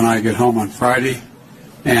governors when I get home on Friday,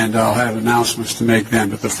 and I'll have announcements to make then.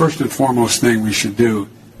 But the first and foremost thing we should do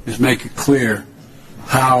is make it clear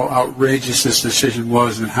how outrageous this decision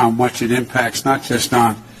was and how much it impacts not just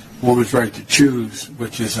on a woman's right to choose,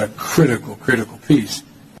 which is a critical piece.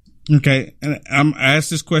 Okay, and I ask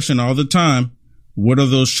this question all the time. What are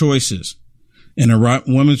those choices? And a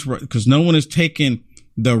woman's right, because no one is taking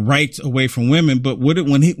the rights away from women. But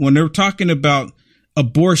when they're talking about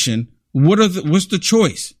abortion, what's the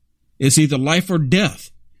choice? It's either life or death.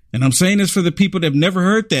 And I'm saying this for the people that have never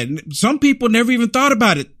heard that. Some people never even thought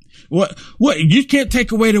about it. What? You can't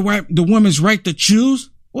take away the woman's right to choose?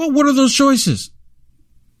 Well, what are those choices?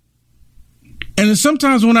 And then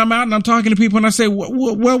sometimes when I'm out and I'm talking to people and I say, well,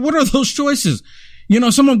 what are those choices? You know,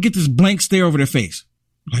 someone get this blank stare over their face.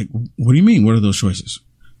 Like, what do you mean? What are those choices?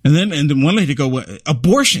 And then one lady go, well,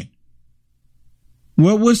 abortion.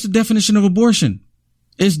 Well, what's the definition of abortion?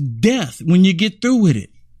 It's death when you get through with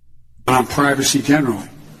it. On privacy generally.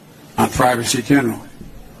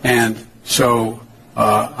 And so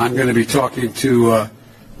I'm going to be talking to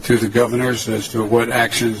the governors as to what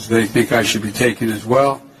actions they think I should be taking as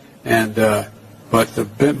well. And but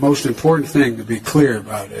the most important thing to be clear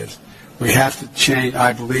about is we have to change.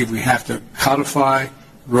 I believe we have to codify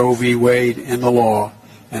Roe v. Wade in the law,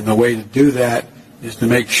 and the way to do that is to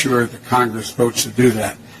make sure the Congress votes to do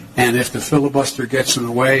that. And if the filibuster gets in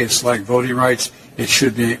the way, it's like voting rights. It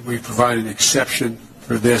should be we provide an exception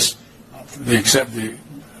for this,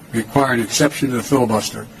 require an exception to the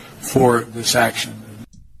filibuster for this action.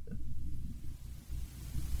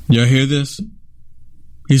 Y'all hear this?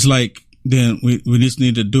 He's like, then we just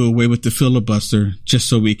need to do away with the filibuster just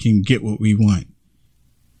so we can get what we want.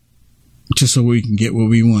 Just so we can get what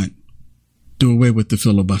we want. Do away with the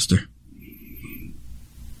filibuster.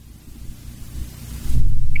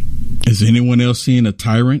 Is anyone else seeing a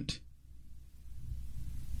tyrant?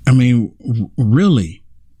 I mean, really?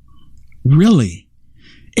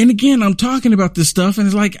 And again, I'm talking about this stuff and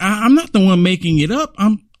it's like, I'm not the one making it up.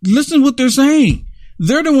 I'm listening to what they're saying.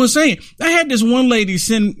 They're the ones saying. I had this one lady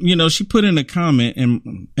send, she put in a comment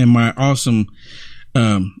in my awesome,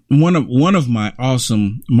 one of my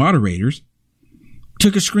awesome moderators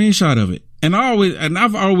took a screenshot of it. And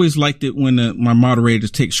I've always liked it when my moderators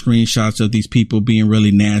take screenshots of these people being really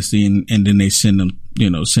nasty and then they send them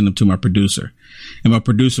to my producer. And my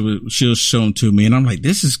producer, she'll show them to me. And I'm like,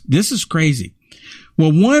 this is crazy.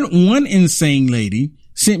 Well, one insane lady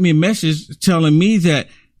sent me a message telling me that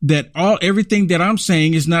everything that I'm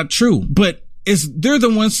saying is not true, but they're the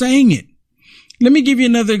ones saying it. Let me give you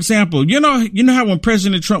another example. You know how when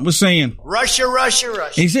President Trump was saying Russia, Russia,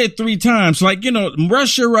 Russia. He said 3 times, like,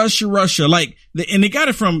 Russia, Russia, Russia, like, and they got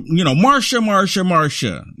it from, Marsha, Marsha,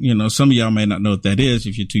 Marsha. Some of y'all may not know what that is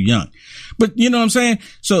if you're too young, but you know what I'm saying?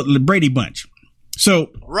 So the Brady Bunch. So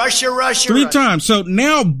Russia, Russia, 3 Russia. times. So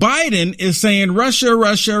now Biden is saying Russia,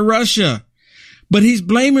 Russia, Russia. But he's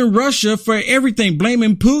blaming Russia for everything,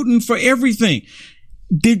 blaming Putin for everything.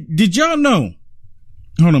 Did y'all know?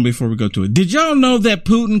 Hold on before we go to it. Did y'all know that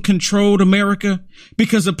Putin controlled America?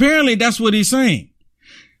 Because apparently that's what he's saying.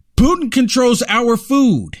 Putin controls our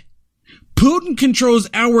food. Putin controls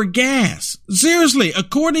our gas. Seriously,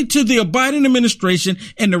 according to the Biden administration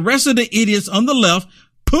and the rest of the idiots on the left,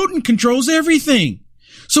 Putin controls everything.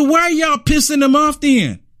 So why are y'all pissing him off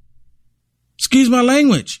then? Excuse my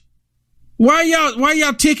language. Why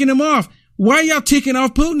y'all ticking him off? Why are y'all ticking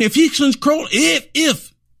off Putin if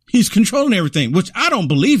he's controlling everything, which I don't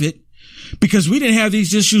believe it, because we didn't have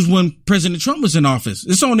these issues when President Trump was in office.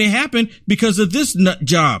 This only happened because of this nut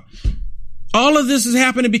job. All of this is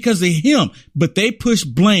happening because of him, but they push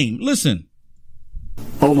blame. Listen.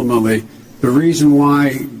 Ultimately, the reason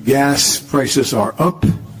why gas prices are up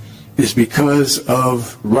is because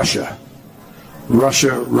of Russia.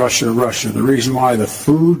 Russia, Russia, Russia. The reason why the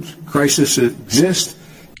food crisis exists.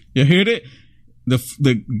 You heard it?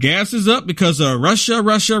 The gas is up because of Russia,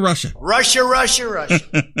 Russia, Russia. Russia, Russia, Russia.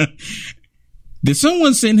 Did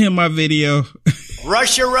someone send him my video?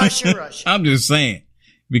 Russia, Russia, Russia. I'm just saying,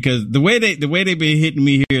 because the way they've been hitting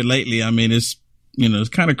me here lately, I mean, it's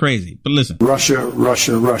kind of crazy. But listen. Russia,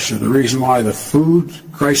 Russia, Russia. The reason why the food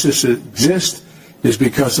crisis exists is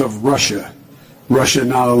because of Russia. Russia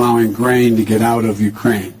not allowing grain to get out of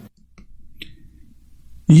Ukraine.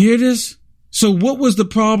 You hear this? So what was the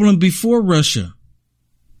problem before Russia?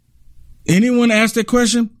 Anyone ask that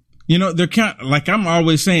question? You know, like I'm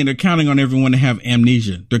always saying, they're counting on everyone to have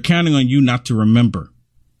amnesia. They're counting on you not to remember.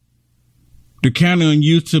 They're counting on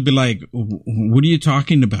you to be like, what are you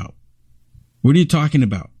talking about? What are you talking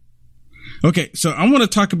about? Okay, so I want to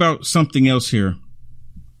talk about something else here.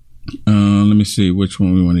 Let me see which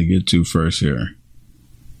one we want to get to first here.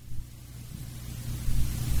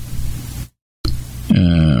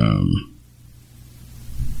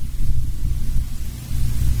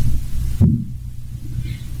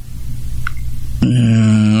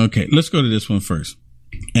 Okay, let's go to this one first.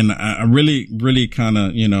 And I really kind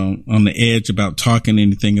of, on the edge about talking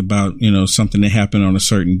anything about, something that happened on a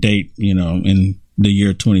certain date, in the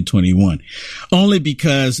year 2021, only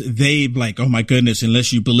because they like, oh my goodness,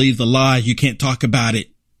 unless you believe the lie, you can't talk about it.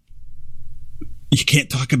 You can't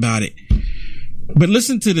talk about it. But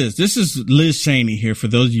listen to this. This is Liz Cheney here. For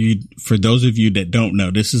those of you that don't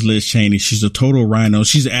know, this is Liz Cheney. She's a total rhino.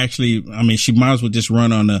 She's actually, she might as well just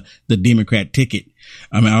run on the Democrat ticket.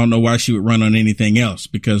 I don't know why she would run on anything else,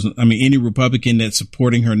 because any Republican that's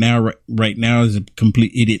supporting her now, right now, is a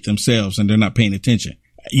complete idiot themselves, and they're not paying attention.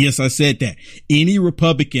 Yes, I said that. Any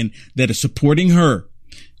Republican that is supporting her,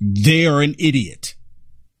 they are an idiot.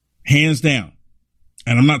 Hands down.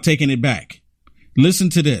 And I'm not taking it back. Listen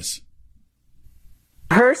to this.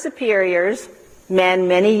 Her superiors, men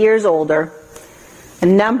many years older, a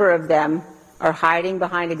number of them are hiding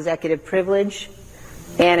behind executive privilege,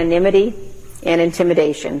 anonymity, and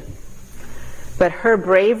intimidation. But her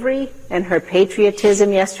bravery and her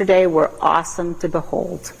patriotism yesterday were awesome to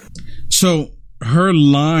behold. So her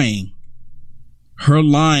lying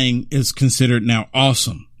is considered now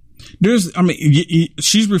awesome.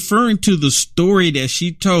 She's referring to the story that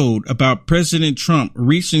she told about President Trump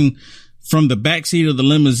reaching from the backseat of the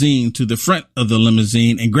limousine to the front of the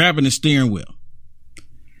limousine and grabbing the steering wheel.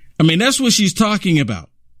 That's what she's talking about.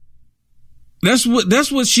 That's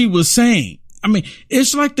what she was saying.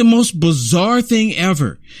 It's like the most bizarre thing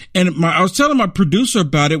ever. And I was telling my producer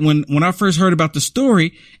about it when I first heard about the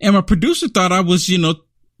story, and my producer thought I was,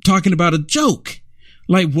 talking about a joke.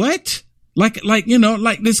 Like what? Like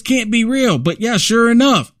this can't be real. But yeah, sure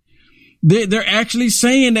enough. They're actually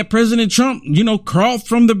saying that President Trump, crawled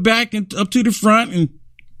from the back and up to the front and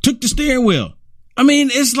took the steering wheel.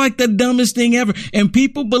 It's like the dumbest thing ever. And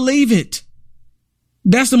people believe it.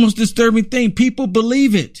 That's the most disturbing thing. People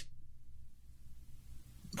believe it.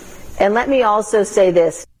 And let me also say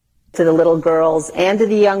this to the little girls and to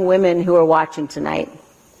the young women who are watching tonight.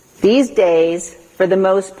 These days, for the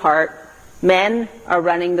most part, men are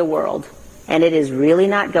running the world, and it is really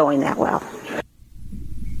not going that well.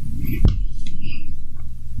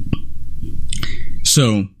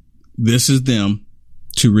 So this is them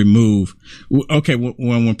to remove. Okay,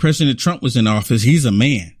 when President Trump was in office, he's a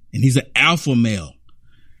man and he's an alpha male.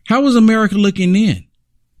 How was America looking then?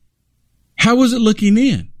 How was it looking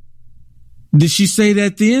then? Did she say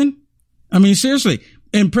that then? Seriously.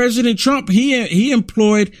 And President Trump, he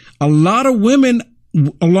employed a lot of women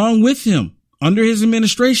along with him under his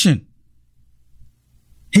administration.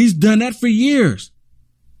 He's done that for years.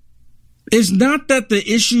 It's not that the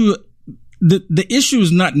issue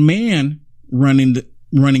is not man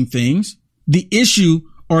running things. The issue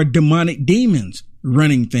are demonic demons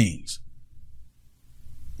running things.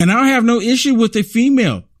 And I have no issue with a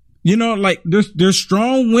female. There's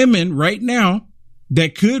strong women right now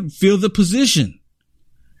that could fill the position.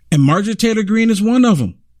 And Marjorie Taylor Greene is one of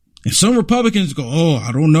them. And some Republicans go, oh,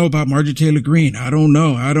 I don't know about Marjorie Taylor Greene. I don't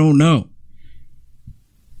know.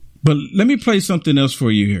 But let me play something else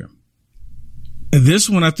for you here. This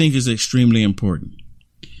one I think is extremely important.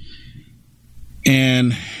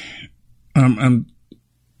 And I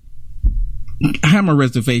have my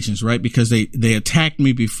reservations, right? Because they attacked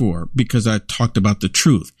me before because I talked about the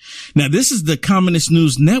truth. Now, this is the Communist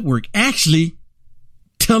News Network actually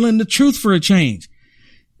telling the truth for a change.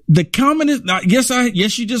 The communist,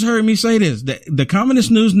 yes, you just heard me say this. The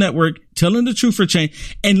Communist News Network telling the truth for a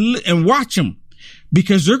change, and watch them.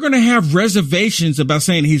 Because they're going to have reservations about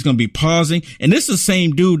saying he's going to be pausing. And this is the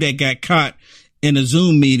same dude that got caught in a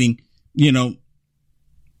Zoom meeting,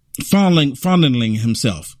 fondling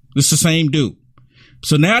himself. It's the same dude.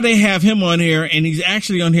 So now they have him on here and he's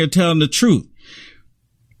actually on here telling the truth.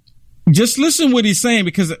 Just listen what he's saying,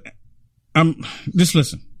 because Just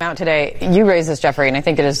listen. Out today, you raised this, Jeffrey, and I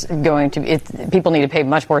think it is people need to pay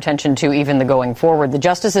much more attention to even the going forward. The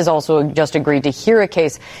justices also just agreed to hear a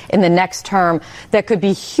case in the next term that could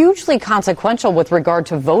be hugely consequential with regard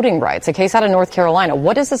to voting rights, a case out of North Carolina.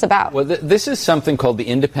 What is this about? Well, this is something called the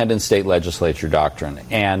Independent State Legislature Doctrine.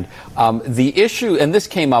 And the issue, and this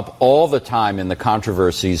came up all the time in the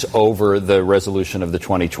controversies over the resolution of the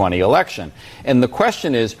 2020 election. And the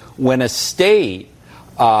question is, when a state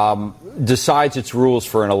decides its rules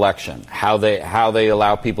for an election, how they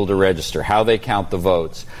allow people to register, how they count the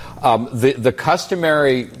votes. The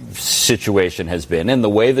customary situation has been, and the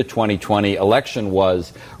way the 2020 election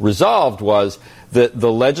was resolved was that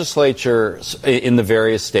the legislature in the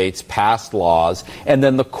various states passed laws, and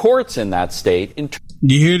then the courts in that state.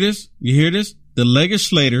 You hear this? You hear this? The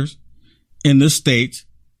legislators in the states,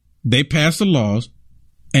 they pass the laws.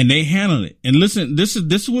 And they handle it. And listen, this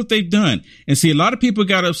is what they've done. And see, a lot of people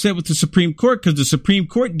got upset with the Supreme Court because the Supreme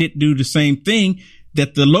Court didn't do the same thing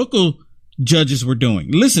that the local judges were doing.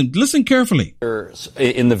 Listen carefully.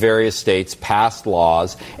 In the various states passed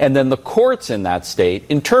laws, and then the courts in that state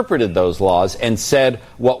interpreted those laws and said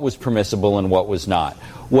what was permissible and what was not.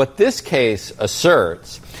 What this case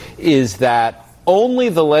asserts is that only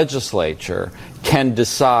the legislature can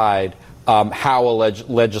decide how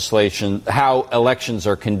elections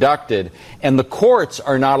are conducted, and the courts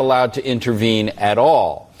are not allowed to intervene at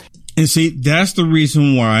all. And see, that's the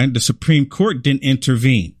reason why the Supreme Court didn't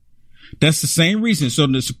intervene. That's the same reason. So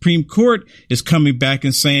the Supreme Court is coming back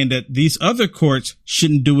and saying that these other courts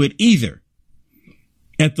shouldn't do it either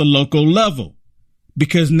at the local level,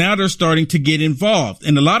 because now they're starting to get involved.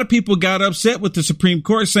 And a lot of people got upset with the Supreme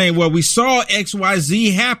Court saying, well, we saw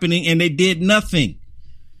XYZ happening and they did nothing.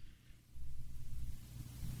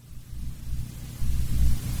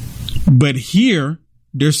 But here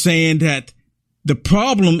they're saying that the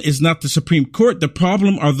problem is not the Supreme Court. The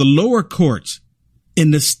problem are the lower courts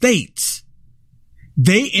in the states.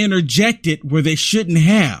 They interjected where they shouldn't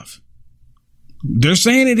have. They're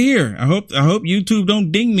saying it here. I hope YouTube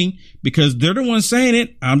don't ding me because they're the ones saying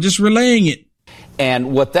it. I'm just relaying it.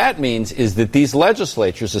 And what that means is that these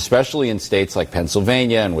legislatures, especially in states like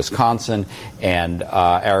Pennsylvania and Wisconsin and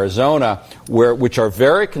Arizona, which are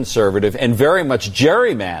very conservative and very much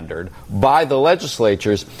gerrymandered by the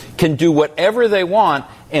legislatures, can do whatever they want,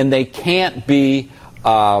 and they can't be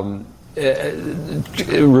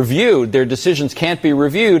reviewed. Their decisions can't be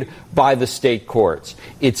reviewed by the state courts.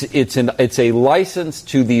 It's a license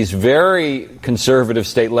to these very conservative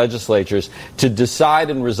state legislatures to decide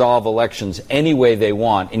and resolve elections any way they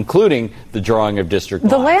want, including the drawing of district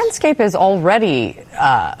lines. The landscape is already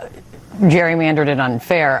gerrymandered and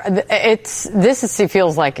unfair. This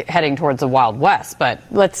feels like heading towards the Wild West, but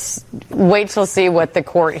let's wait till see what the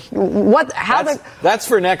court that's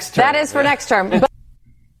for next term. That is for next term.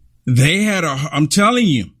 They had I'm telling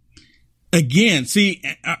you again, see,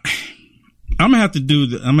 I'm gonna have to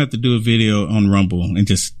do a video on Rumble and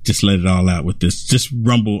just let it all out with this, just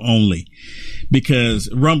Rumble only,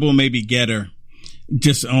 because Rumble may be Getter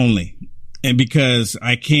just only. And because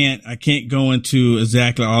I can't go into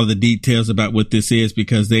exactly all the details about what this is,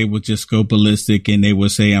 because they will just go ballistic and they will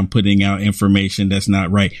say I'm putting out information that's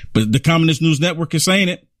not right. But the Communist News Network is saying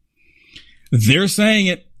it. They're saying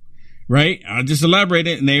it. Right. I'll just elaborate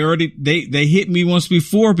it. And they hit me once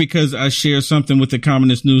before because I shared something with the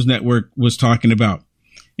Communist News Network was talking about,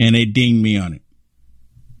 and they dinged me on it.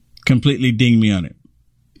 Completely dinged me on it.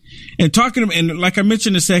 And like I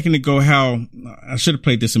mentioned a second ago, how I should have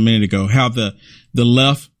played this a minute ago, how the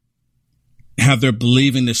left, how they're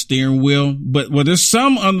believing the steering wheel. But there's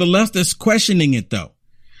some on the left that's questioning it though.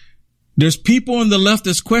 There's people on the left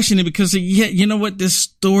that's questioning it because you know what? This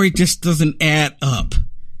story just doesn't add up.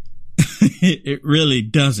 It really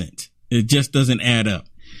doesn't. It just doesn't add up.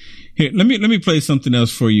 Here, let me play something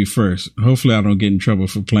else for you first. Hopefully I don't get in trouble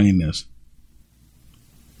for playing this.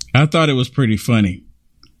 I thought it was pretty funny.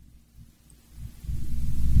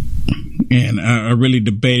 And I really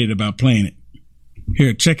debated about playing it.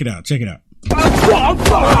 Here, check it out. Check it out.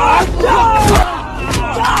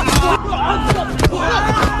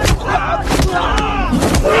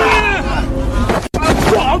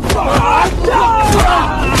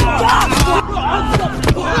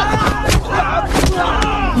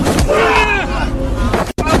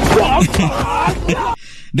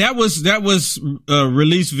 That was a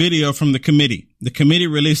released video from the committee. The committee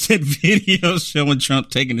released that video showing Trump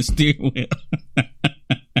taking the steering wheel.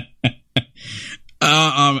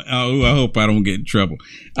 I hope I don't get in trouble.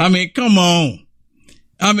 I mean, come on.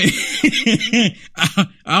 I mean,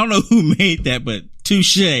 I don't know who made that, but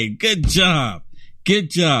touche. Good job. Good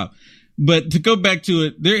job. But to go back to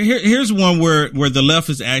it, here's one where the left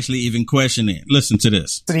is actually even questioning it. Listen to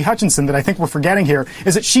this. Hutchinson, that I think we're forgetting here,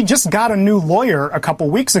 is that she just got a new lawyer a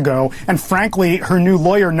couple weeks ago, and frankly, her new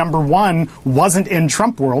lawyer, number one, wasn't in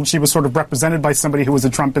Trump world. She was sort of represented by somebody who was a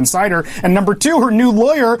Trump insider. And number two, her new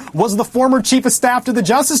lawyer was the former chief of staff to the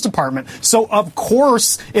Justice Department. So, of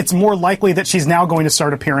course, it's more likely that she's now going to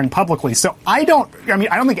start appearing publicly. So I don't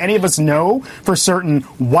think any of us know for certain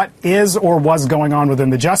what is or was going on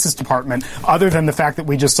within the Justice Department, other than the fact that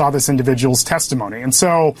we just saw this individual's testimony. And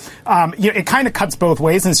so it kind of cuts both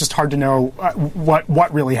ways, and it's just hard to know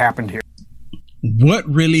what really happened here. What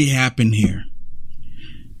really happened here?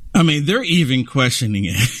 I mean, they're even questioning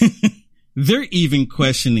it. They're even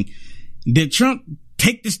questioning, did Trump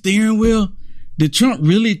take the steering wheel? Did Trump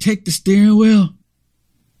really take the steering wheel?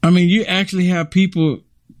 I mean, you actually have people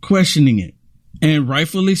questioning it, and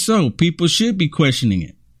rightfully so. People should be questioning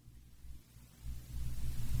it.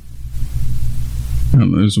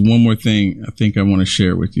 There's one more thing I think I want to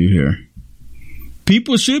share with you here.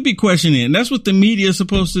 People should be questioning it, and that's what the media is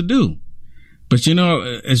supposed to do. But, you know,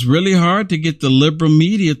 it's really hard to get the liberal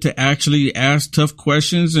media to actually ask tough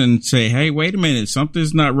questions and say, hey, wait a minute,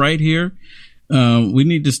 something's not right here. We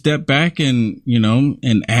need to step back and,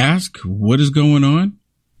 and ask what is going on.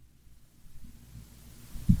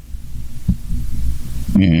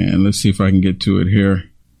 And let's see if I can get to it here.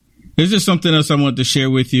 There's just something else I want to share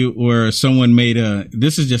with you, or someone made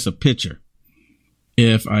this is just a picture.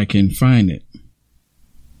 If I can find it.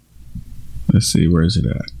 Let's see, where is it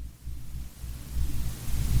at?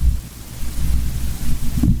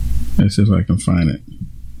 Let's see if I can find it.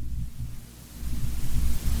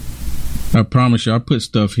 I promise you, I put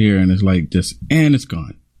stuff here and it's like this, and it's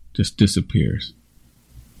gone. Just disappears.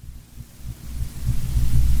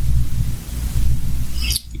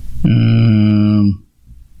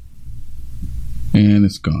 And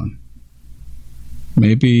it's gone.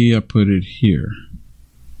 Maybe I put it here.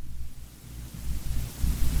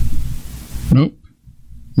 Nope.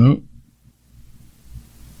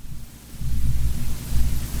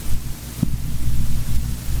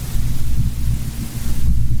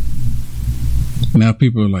 Now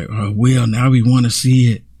people are like, oh, well, now we want to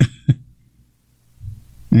see it.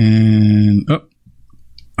 And,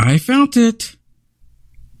 I found it.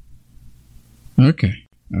 Okay.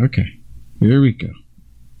 Here we go.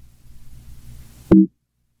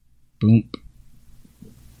 Boom.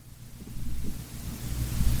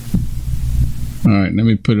 All right, let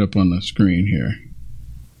me put it up on the screen here.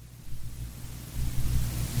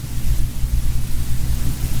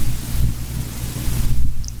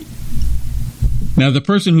 Now, the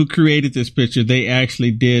person who created this picture, they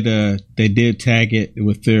actually did tag it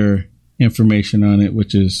with their information on it,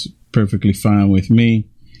 which is perfectly fine with me.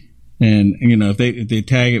 And, if they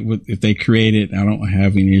tag it if they create it, I don't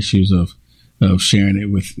have any issues of sharing it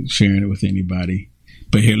with anybody.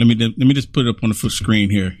 But here, let me just put it up on the full screen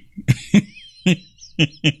here.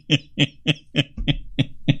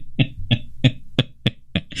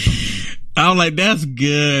 I'm like, that's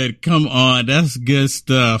good. Come on. That's good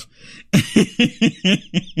stuff.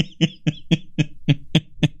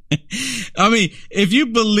 I mean, if you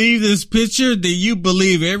believe this picture, then you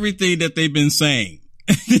believe everything that they've been saying.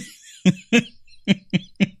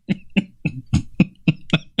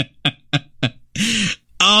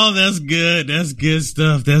 Oh, that's good. That's good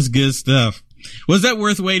stuff. That's good stuff. Was that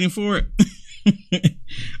worth waiting for?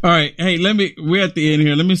 All right. Hey, we're at the end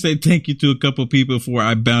here. Let me say thank you to a couple of people before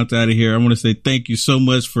I bounce out of here. I want to say thank you so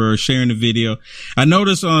much for sharing the video. I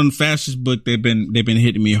noticed on Fascist Book, they've been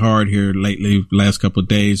hitting me hard here lately, last couple of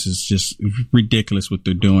days. It's just ridiculous what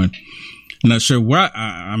they're doing. I'm not sure why.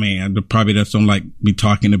 I mean, probably just don't like me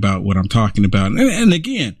talking about what I'm talking about. And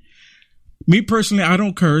again, me personally, I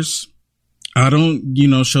don't curse. I don't,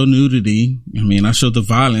 show nudity. I mean, I show the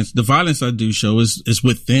violence. The violence I do show is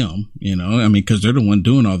with them, I mean, because they're the one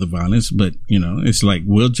doing all the violence. But, it's like,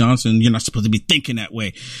 Will Johnson, you're not supposed to be thinking that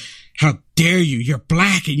way. How dare you? You're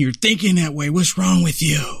black and you're thinking that way. What's wrong with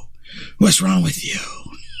you? What's wrong with you?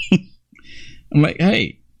 I'm like,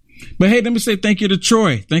 hey. But hey, let me say thank you to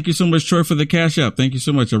Troy. Thank you so much, Troy, for the cash app. Thank you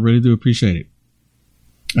so much. I really do appreciate it.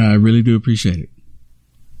 I really do appreciate it.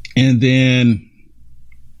 And then,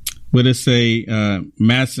 what did it say?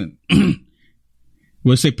 Madsen.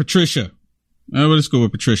 We'll say Patricia. Let's go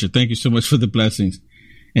with Patricia. Thank you so much for the blessings.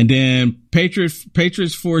 And then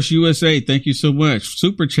Patriots Force USA. Thank you so much.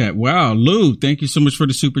 Super chat. Wow. Lou, thank you so much for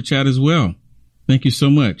the super chat as well. Thank you so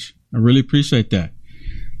much. I really appreciate that.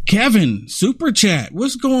 Kevin, super chat.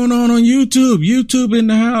 What's going on YouTube? YouTube in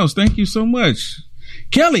the house. Thank you so much.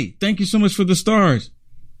 Kelly, thank you so much for the stars.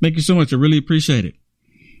 Thank you so much. I really appreciate it.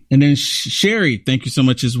 And then Sherry, thank you so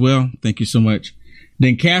much as well. Thank you so much.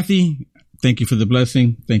 Then Kathy, thank you for the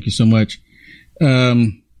blessing. Thank you so much.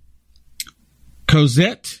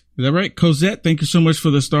 Cosette, is that right? Cosette, thank you so much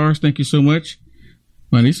for the stars. Thank you so much.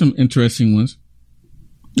 Wow, these are some interesting ones.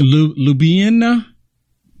 Lubiana,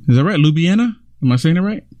 is that right? Lubiana? Am I saying it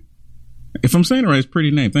right? If I'm saying it right, it's a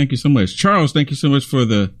pretty name. Thank you so much. Charles, thank you so much for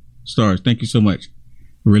the stars. Thank you so much.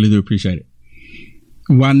 I really do appreciate it.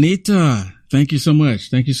 Juanita, thank you so much.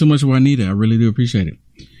 Thank you so much, Juanita. I really do appreciate it.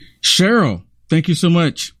 Cheryl, thank you so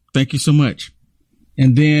much. Thank you so much.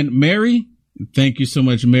 And then Mary, thank you so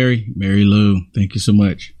much, Mary. Mary Lou, thank you so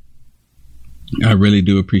much. I really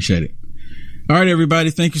do appreciate it. All right,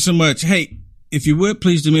 everybody. Thank you so much. Hey, if you would,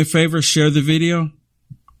 please do me a favor, share the video.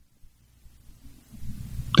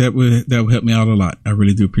 That would help me out a lot. I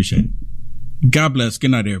really do appreciate it. God bless.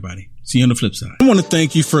 Good night, everybody. See you on the flip side. I want to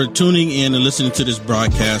thank you for tuning in and listening to this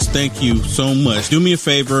broadcast. Thank you so much. Do me a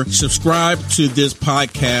favor. Subscribe to this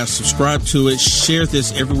podcast. Subscribe to it. Share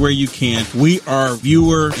this everywhere you can. We are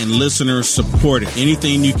viewer and listener supported.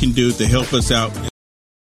 Anything you can do to help us out.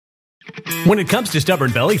 When it comes to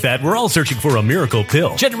stubborn belly fat, we're all searching for a miracle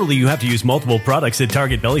pill. Generally, you have to use multiple products that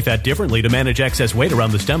target belly fat differently to manage excess weight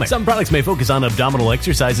around the stomach. Some products may focus on abdominal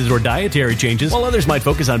exercises or dietary changes, while others might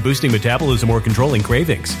focus on boosting metabolism or controlling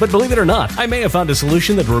cravings. But believe it or not, I may have found a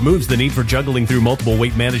solution that removes the need for juggling through multiple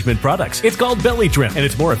weight management products. It's called Belly Trim, and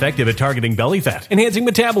it's more effective at targeting belly fat, enhancing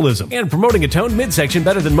metabolism, and promoting a toned midsection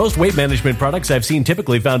better than most weight management products I've seen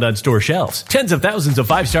typically found on store shelves. Tens of thousands of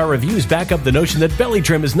 5-star reviews back up the notion that Belly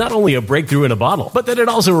Trim is not only a breakthrough in a bottle, but that it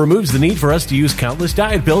also removes the need for us to use countless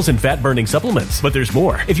diet pills and fat-burning supplements. But there's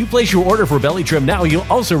more. If you place your order for Belly Trim now, you'll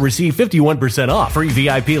also receive 51% off, free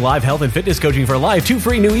VIP live health and fitness coaching for life, 2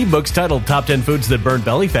 free new ebooks titled Top 10 Foods That Burn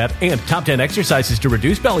Belly Fat and Top 10 Exercises to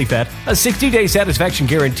Reduce Belly Fat, a 60-day satisfaction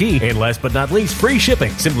guarantee, and last but not least, free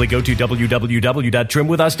shipping. Simply go to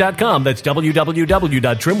www.trimwithus.com. That's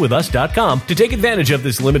www.trimwithus.com to take advantage of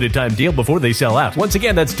this limited time deal before they sell out. Once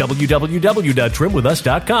again, that's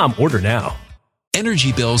www.trimwithus.com. Order now.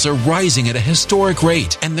 Energy bills are rising at a historic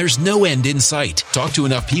rate, and there's no end in sight. Talk to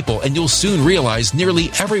enough people, and you'll soon realize nearly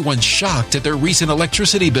everyone's shocked at their recent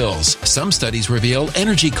electricity bills. Some studies reveal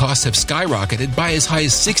energy costs have skyrocketed by as high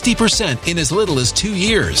as 60% in as little as 2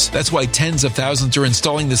 years. That's why tens of thousands are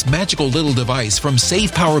installing this magical little device from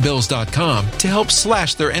SavePowerBills.com to help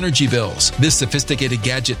slash their energy bills. This sophisticated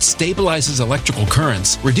gadget stabilizes electrical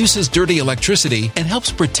currents, reduces dirty electricity, and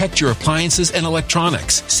helps protect your appliances and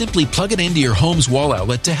electronics. Simply plug it into your home's wall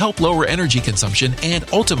outlet to help lower energy consumption and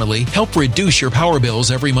ultimately help reduce your power bills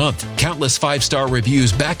every month. Countless 5-star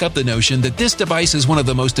reviews back up the notion that this device is one of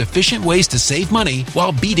the most efficient ways to save money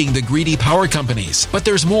while beating the greedy power companies. But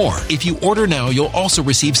there's more. If you order now, you'll also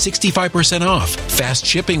receive 65% off, fast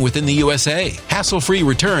shipping within the USA, hassle-free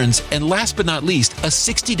returns, and last but not least, a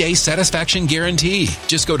 60-day satisfaction guarantee.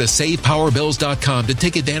 Just go to SavePowerBills.com to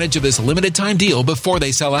take advantage of this limited time deal before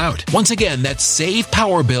they sell out. Once again, that's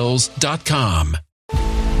SavePowerBills.com.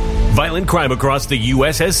 Violent crime across the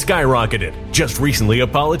U.S. has skyrocketed. Just recently, a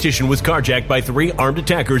politician was carjacked by 3 armed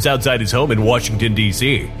attackers outside his home in Washington,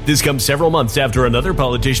 D.C. This comes several months after another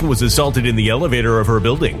politician was assaulted in the elevator of her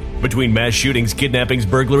building. Between mass shootings, kidnappings,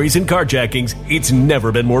 burglaries, and carjackings, it's never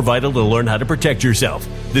been more vital to learn how to protect yourself.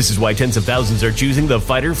 This is why tens of thousands are choosing the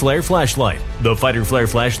Fighter Flare flashlight. The Fighter Flare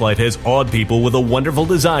flashlight has awed people with a wonderful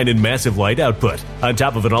design and massive light output. On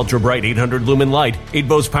top of an ultra-bright 800-lumen light, it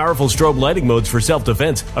boasts powerful strobe lighting modes for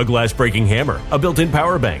self-defense, a glass-breaking hammer, a built-in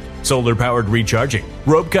power bank, solar-powered recharging,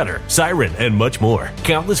 rope cutter, siren, and much more.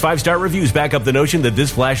 Countless 5-star reviews back up the notion that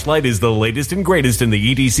this flashlight is the latest and greatest in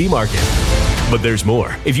the EDC market. But there's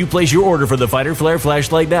more. If you place your order for the Fighter Flare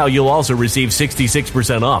flashlight now, you'll also receive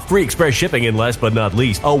 66% off, free express shipping, and last but not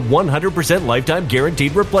least, a 100% lifetime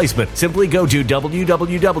guaranteed replacement. Simply go to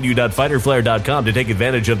www.fighterflare.com to take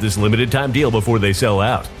advantage of this limited time deal before they sell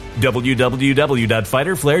out.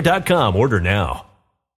 www.fighterflare.com. Order now.